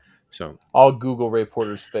 Yeah. So I'll Google Ray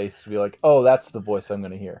Porter's face to be like, oh, that's the voice I'm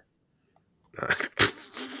going to hear.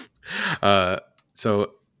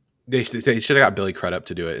 So they should have got Billy Crudup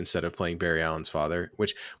to do it instead of playing Barry Allen's father.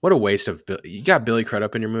 Which what a waste of you got Billy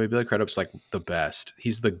Crudup in your movie. Billy Crudup's like the best.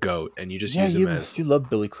 He's the GOAT, and you just use him as you love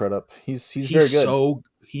Billy Crudup. He's very good.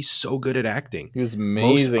 He's so good at acting. He was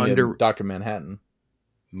amazing in Dr. Manhattan.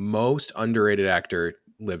 Most underrated actor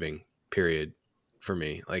living. Period. For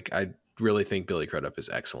me, like I really think Billy Crudup is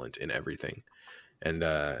excellent in everything, and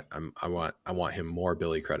I want him more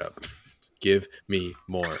Billy Crudup. Give me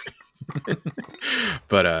more.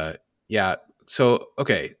 But yeah. So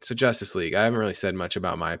Justice League. I haven't really said much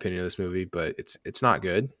about my opinion of this movie, but it's not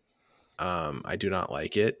good. I do not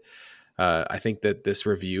like it. I think that this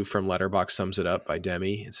review from Letterboxd sums it up by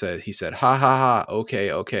Demi. He said, ha ha ha, okay.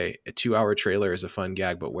 A 2-hour trailer is a fun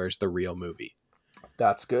gag, but where's the real movie?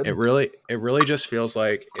 That's good. It really just feels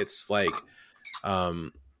like it's like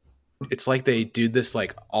they do this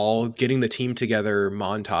like all getting the team together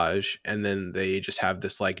montage, and then they just have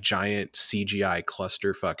this like giant CGI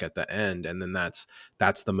clusterfuck at the end, and then that's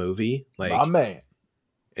the movie. Like, my man.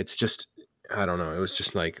 It's just, I don't know. It was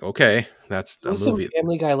just like, okay, that's a movie. Some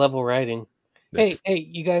Family Guy level writing. Hey,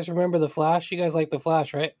 you guys remember The Flash? You guys like The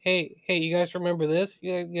Flash, right? Hey, you guys remember this?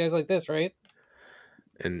 You guys like this, right?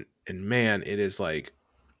 And man, it is like,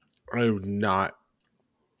 I would not.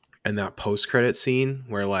 And that post-credit scene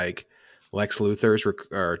where like Lex Luthor's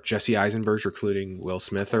or Jesse Eisenberg's recruiting Will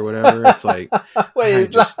Smith or whatever. It's like, wait,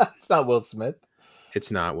 it's not Will Smith.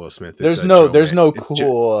 It's not Will Smith. There's no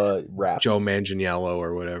cool rap. Joe Manganiello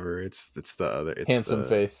or whatever. It's the other. It's handsome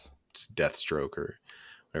face. It's Deathstroke or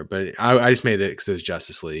whatever. But I just made it because it was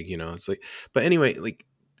Justice League. You know, it's like. But anyway, like,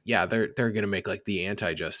 yeah, they're gonna make like the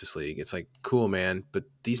anti-Justice League. It's like, cool, man. But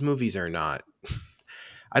these movies are not.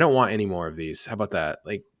 I don't want any more of these. How about that?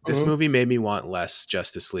 Like, this movie made me want less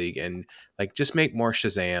Justice League, and like just make more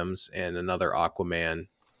Shazams and another Aquaman,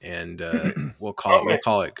 and we'll call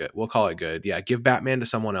it good. We'll call it good. Yeah, give Batman to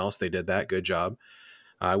someone else. They did that. Good job.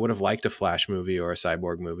 I would have liked a Flash movie or a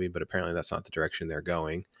Cyborg movie, but apparently that's not the direction they're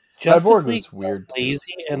going. Cyborg was weird,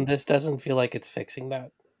 lazy, and this doesn't feel like it's fixing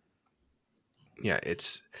that. Yeah,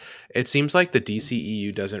 it seems like the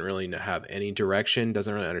DCEU doesn't really have any direction,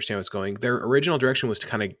 doesn't really understand what's going. Their original direction was to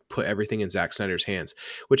kind of put everything in Zack Snyder's hands,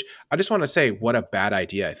 which I just want to say what a bad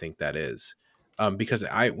idea I think that is. Because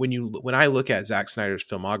when I look at Zack Snyder's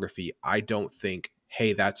filmography, I don't think,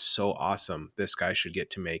 hey, that's so awesome. This guy should get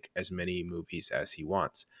to make as many movies as he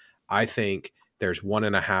wants. I think there's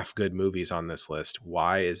 1.5 good movies on this list.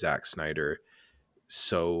 Why is Zack Snyder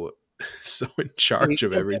so in charge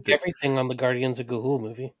of everything? Everything on the Guardians of Ga'Hoole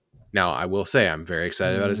movie. Now, I will say I'm very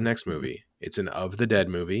excited about his next movie. It's an Of the Dead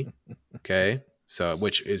movie. Okay. So,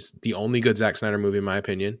 which is the only good Zack Snyder movie, in my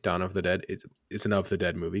opinion. Dawn of the Dead. It's an Of the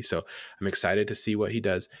Dead movie. So I'm excited to see what he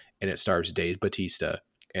does. And it stars Dave Bautista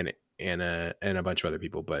and a bunch of other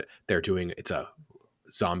people, but it's a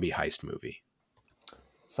zombie heist movie.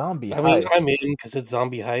 Zombie I mean, heist. I'm in because it's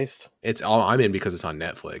zombie heist. I'm in because it's on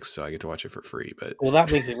Netflix, so I get to watch it for free. But Well,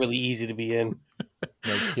 that makes it really easy to be in.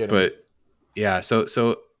 No kidding. but yeah, so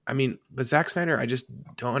I mean, but Zack Snyder, I just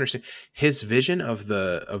don't understand his vision of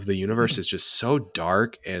the universe is just so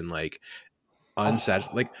dark and like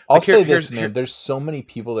unsatisfying. Like I'll say this, man. There's so many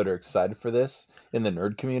people that are excited for this in the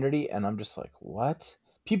nerd community, and I'm just like, what?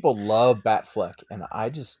 People love Batfleck, and I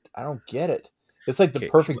don't get it. It's like the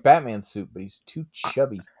perfect Batman suit, but he's too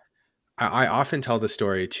chubby. I often tell the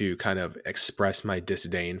story to kind of express my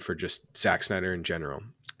disdain for just Zack Snyder in general.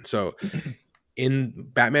 So in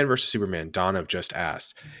Batman versus Superman, Dawn of Just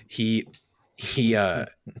Ass, he at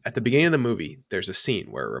the beginning of the movie, there's a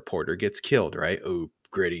scene where a reporter gets killed, right? Oh,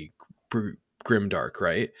 gritty, grimdark,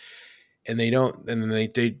 right? And then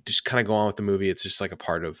they just kind of go on with the movie. It's just like a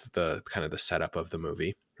part of the kind of the setup of the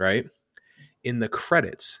movie, right? In the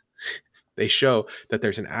credits, they show that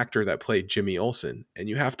there's an actor that played Jimmy Olsen, and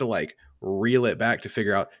you have to like reel it back to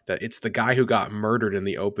figure out that it's the guy who got murdered in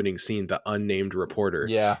the opening scene, the unnamed reporter.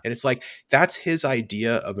 Yeah. And it's like, that's his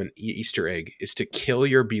idea of an Easter egg, is to kill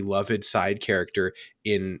your beloved side character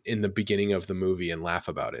in the beginning of the movie and laugh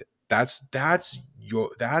about it. That's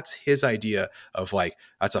his idea of like,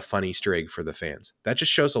 that's a fun Easter egg for the fans. That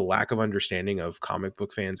just shows a lack of understanding of comic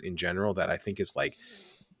book fans in general that I think is like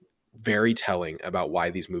very telling about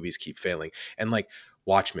why these movies keep failing. And like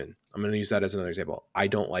Watchmen, I'm going to use that as another example. I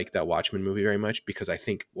don't like that Watchmen movie very much because I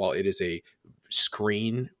think while it is a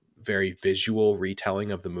screen, very visual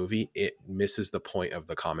retelling of the movie, it misses the point of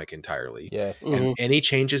the comic entirely. Yes. And any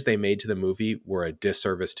changes they made to the movie were a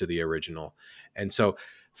disservice to the original. And so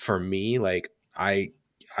for me, like I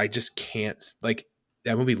just can't, like,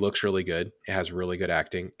 that movie looks really good. It has really good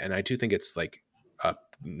acting. And I do think it's like a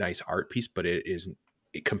nice art piece, but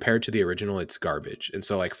compared to the original, it's garbage. And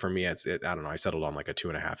so like for me, I don't know, I settled on like a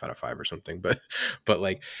 2.5 out of 5 or something, but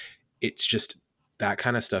like, it's just, that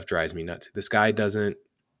kind of stuff drives me nuts. This guy doesn't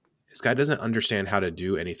understand how to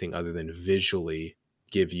do anything other than visually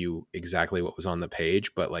give you exactly what was on the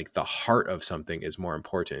page, but like the heart of something is more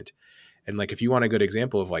important. And like, if you want a good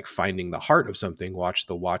example of like finding the heart of something, watch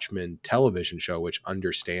the Watchmen television show, which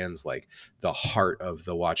understands like the heart of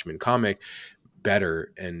the Watchmen comic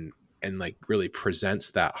better and like really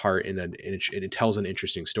presents that heart it tells an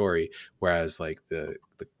interesting story. Whereas like the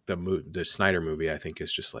Snyder movie, I think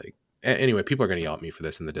is just like, anyway, people are going to yell at me for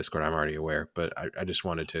this in the Discord. I'm already aware, but I just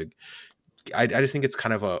wanted to, I just think it's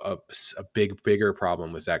kind of a bigger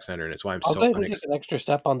problem with Zack Snyder. And it's why I'm I'll so go ahead and take an extra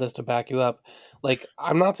step on this to back you up. Like,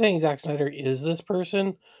 I'm not saying Zack Snyder is this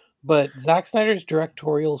person, but Zack Snyder's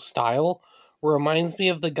directorial style reminds me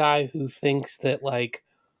of the guy who thinks that like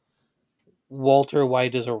Walter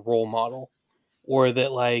White is a role model, or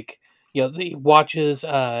that like, you know, he watches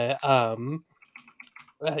Fight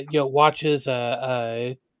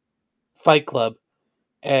Club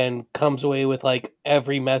and comes away with like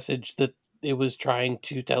every message that it was trying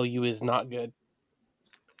to tell you is not good.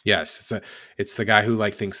 Yes, it's the guy who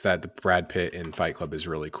like thinks that the Brad Pitt in Fight Club is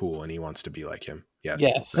really cool and he wants to be like him.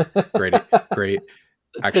 Yes. Great.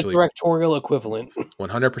 It's actually the directorial equivalent.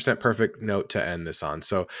 100% perfect note to end this on.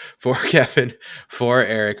 So for Kevin, for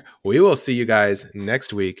Eric, we will see you guys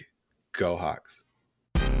next week. Go Hawks.